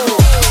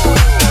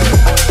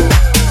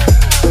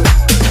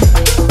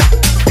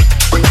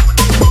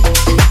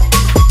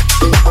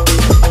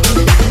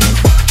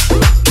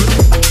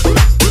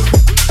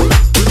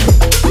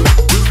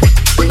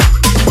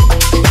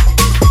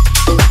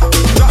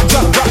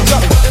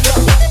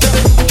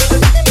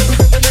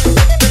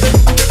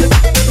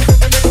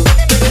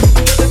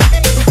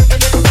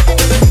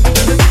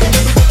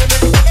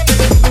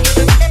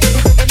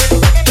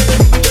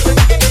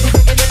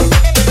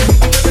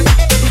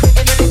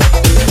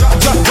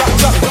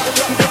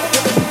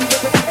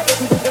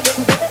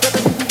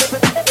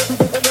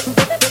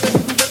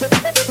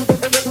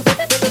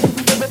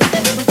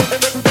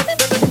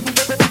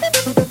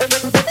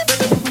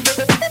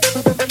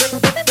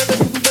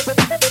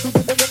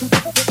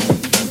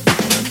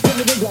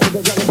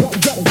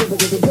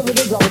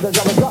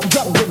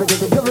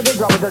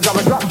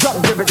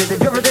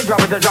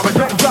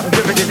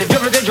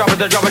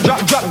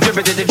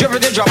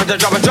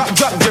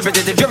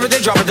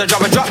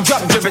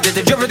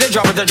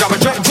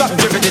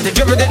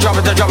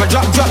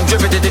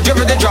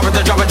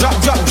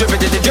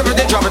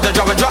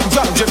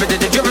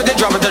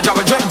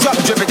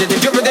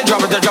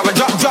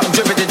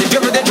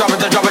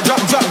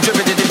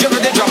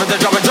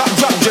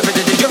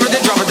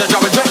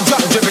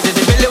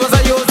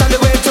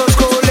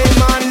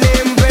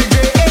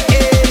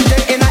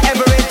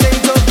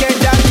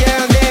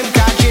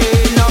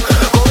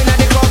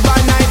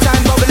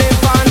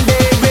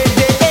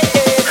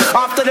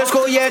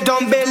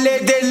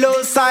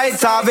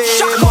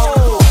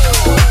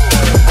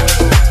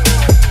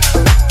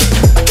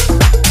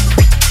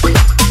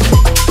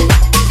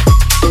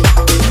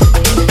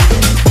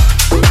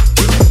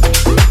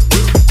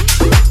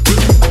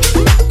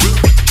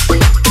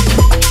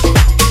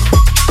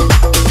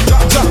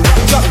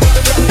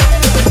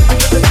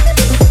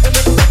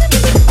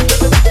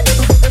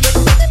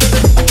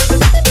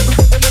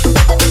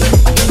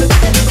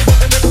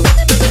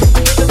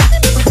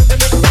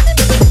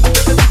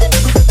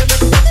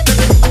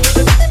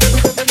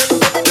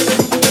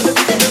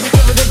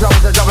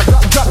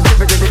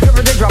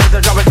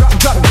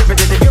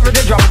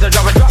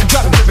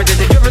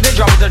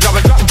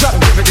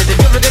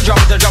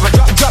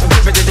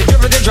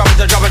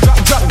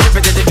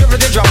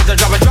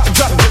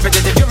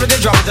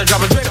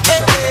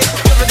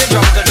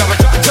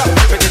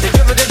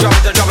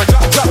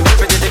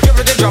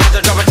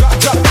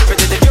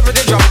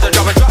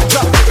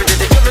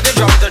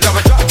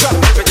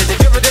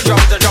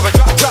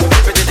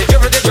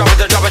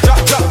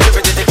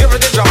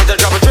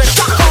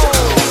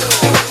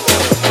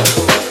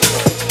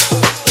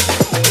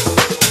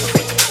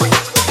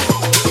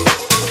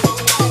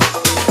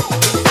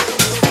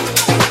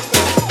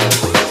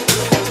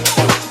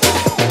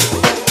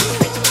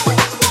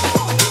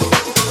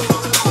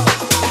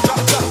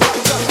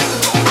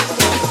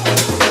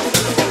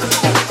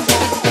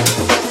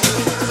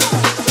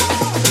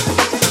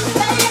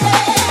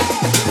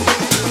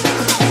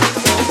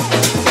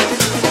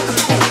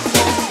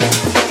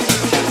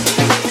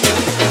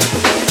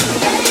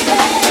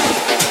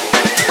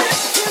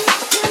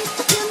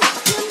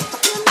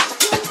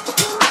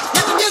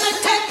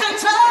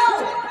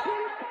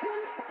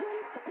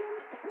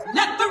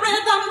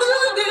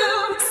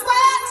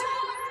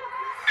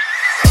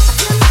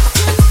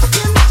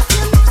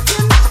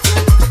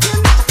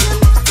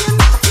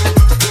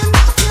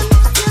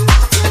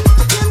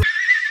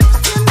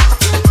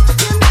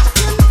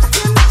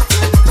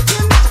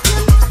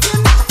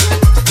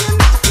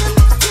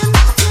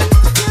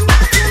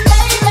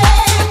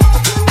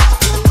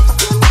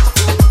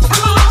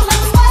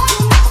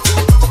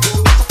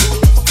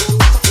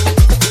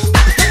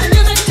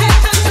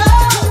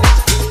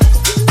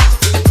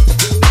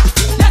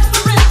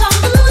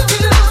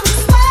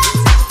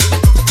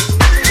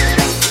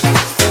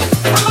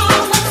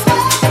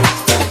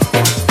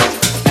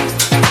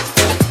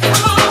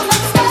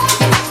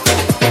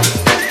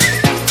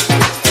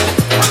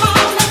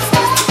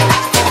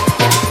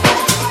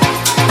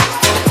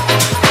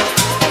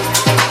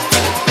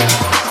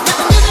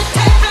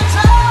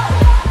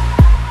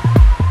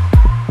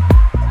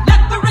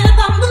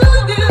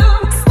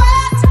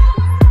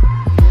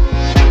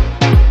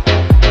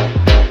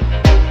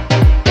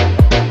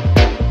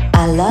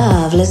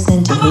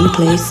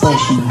 Replay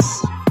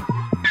Sessions.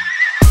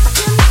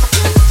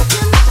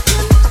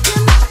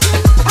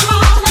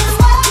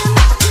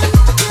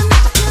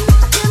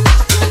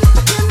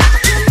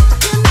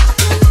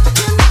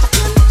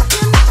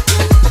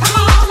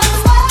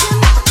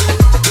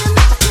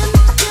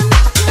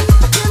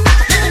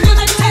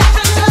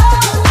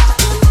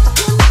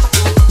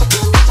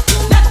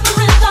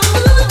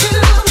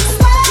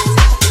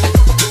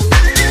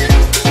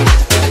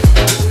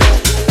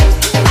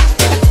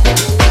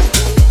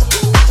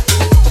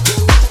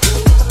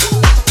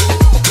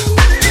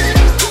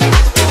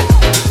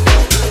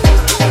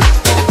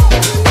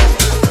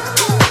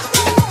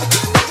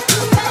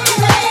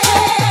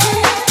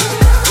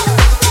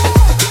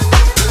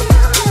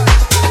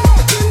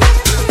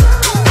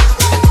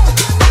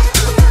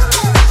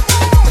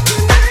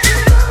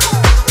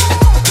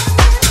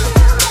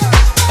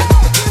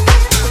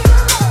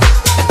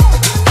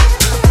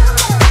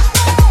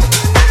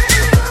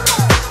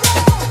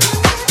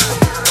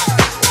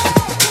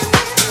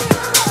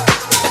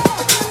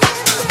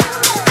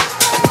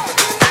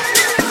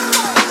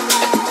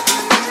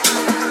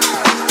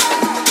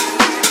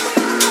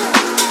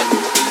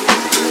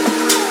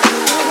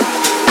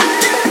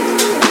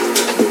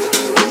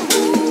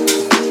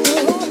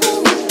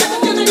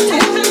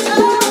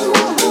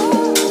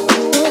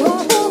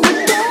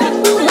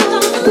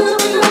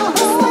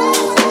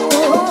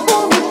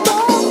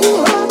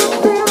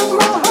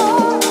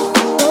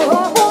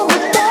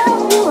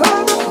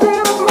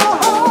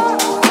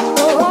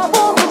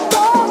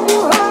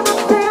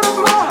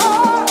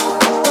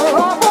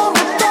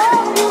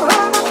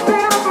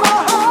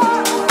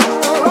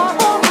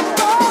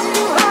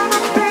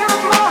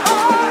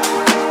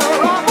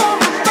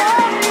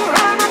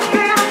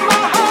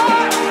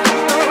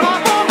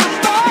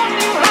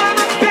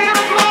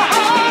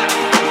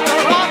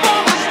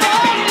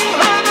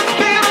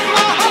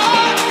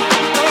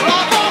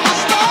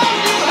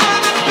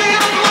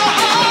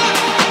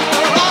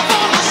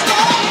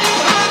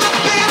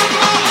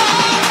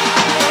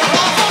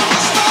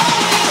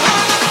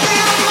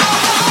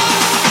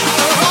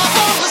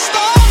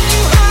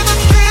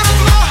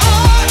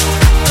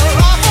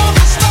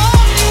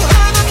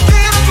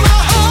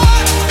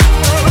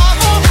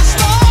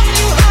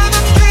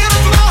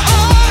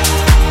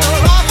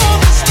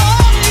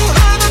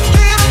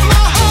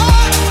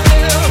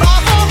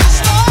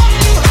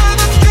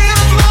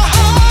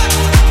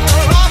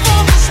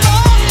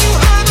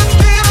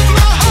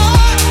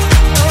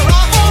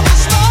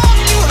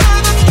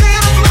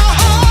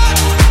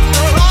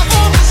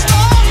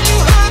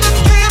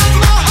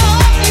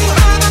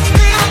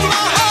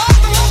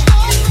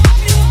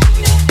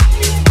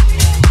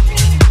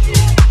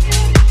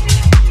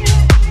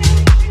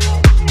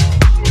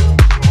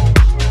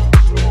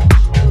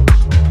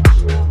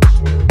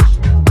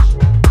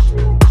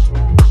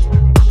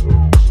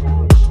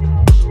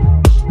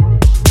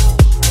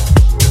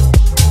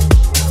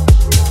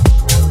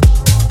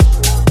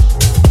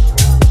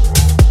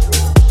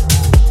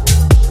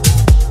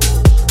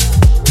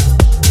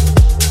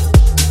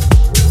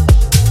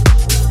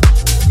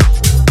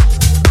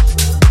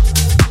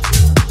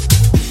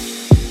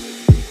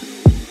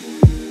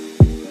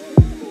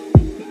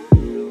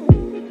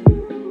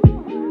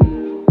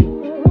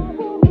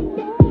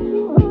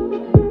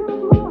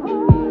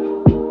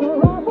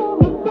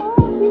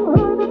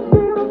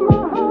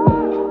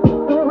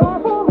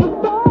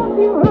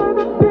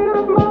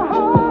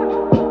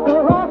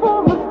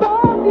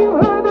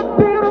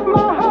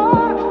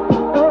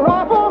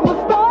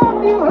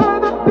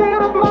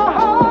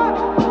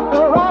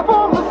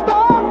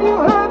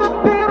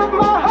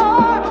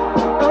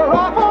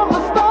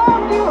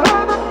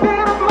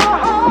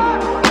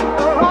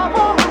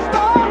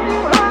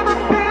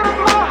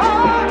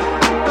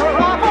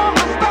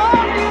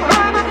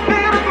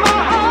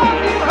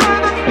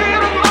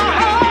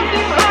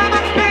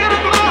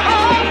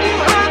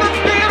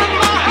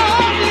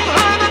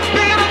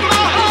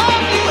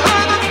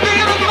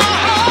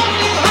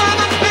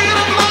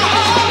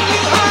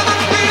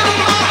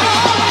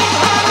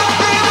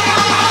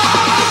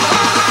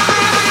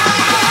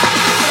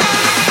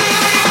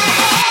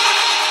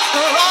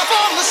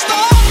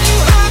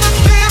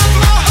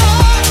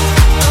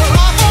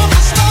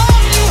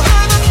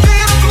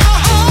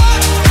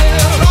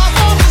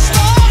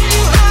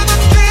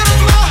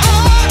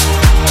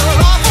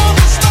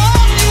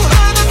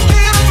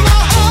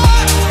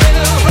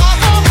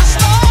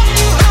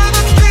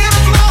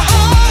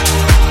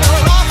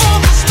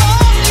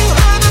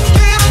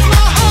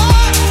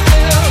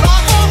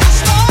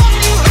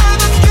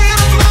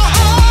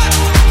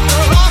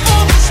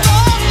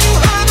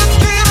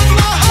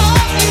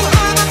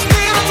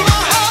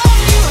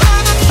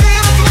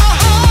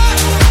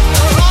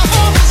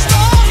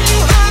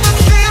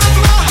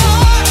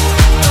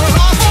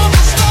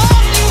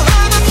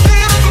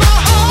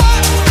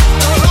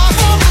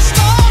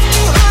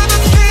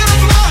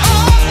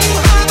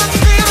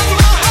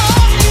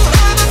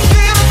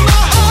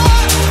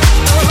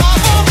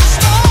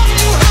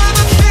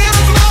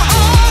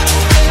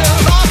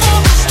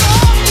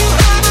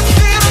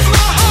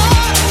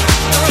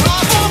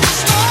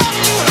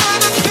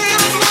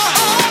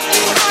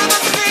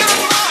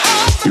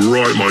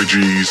 Right, my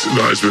G's,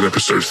 that has been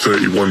episode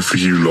 31 for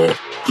you lot.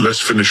 Let's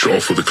finish it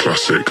off with a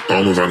classic.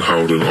 Armor Van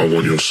Helden, I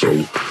Want Your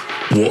Soul.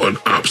 What an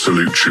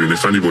absolute tune.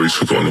 If anybody's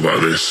forgotten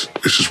about this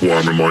is why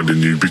I'm reminding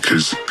you,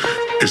 because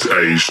it's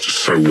aged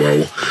so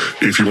well.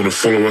 If you want to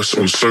follow us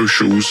on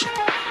socials,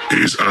 it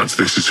is at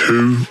This Is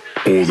Who,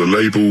 or the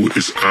label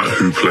is at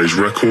Who Plays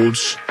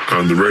Records,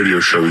 and the radio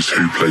show is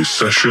Who Plays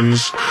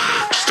Sessions.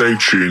 Stay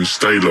tuned,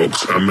 stay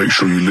locked, and make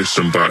sure you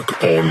listen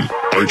back on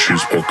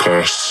iTunes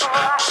podcasts,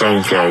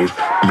 SoundCloud,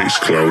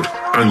 Mixcloud,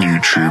 and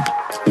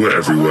YouTube. We're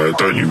everywhere,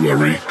 don't you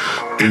worry.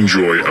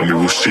 Enjoy, and we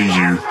will see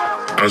you,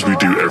 as we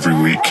do every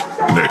week,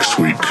 next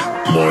week.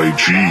 My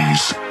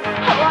G's.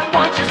 I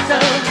want you so.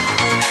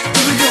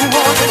 Do you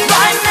want it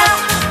right now?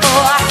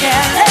 Oh, I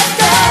can't.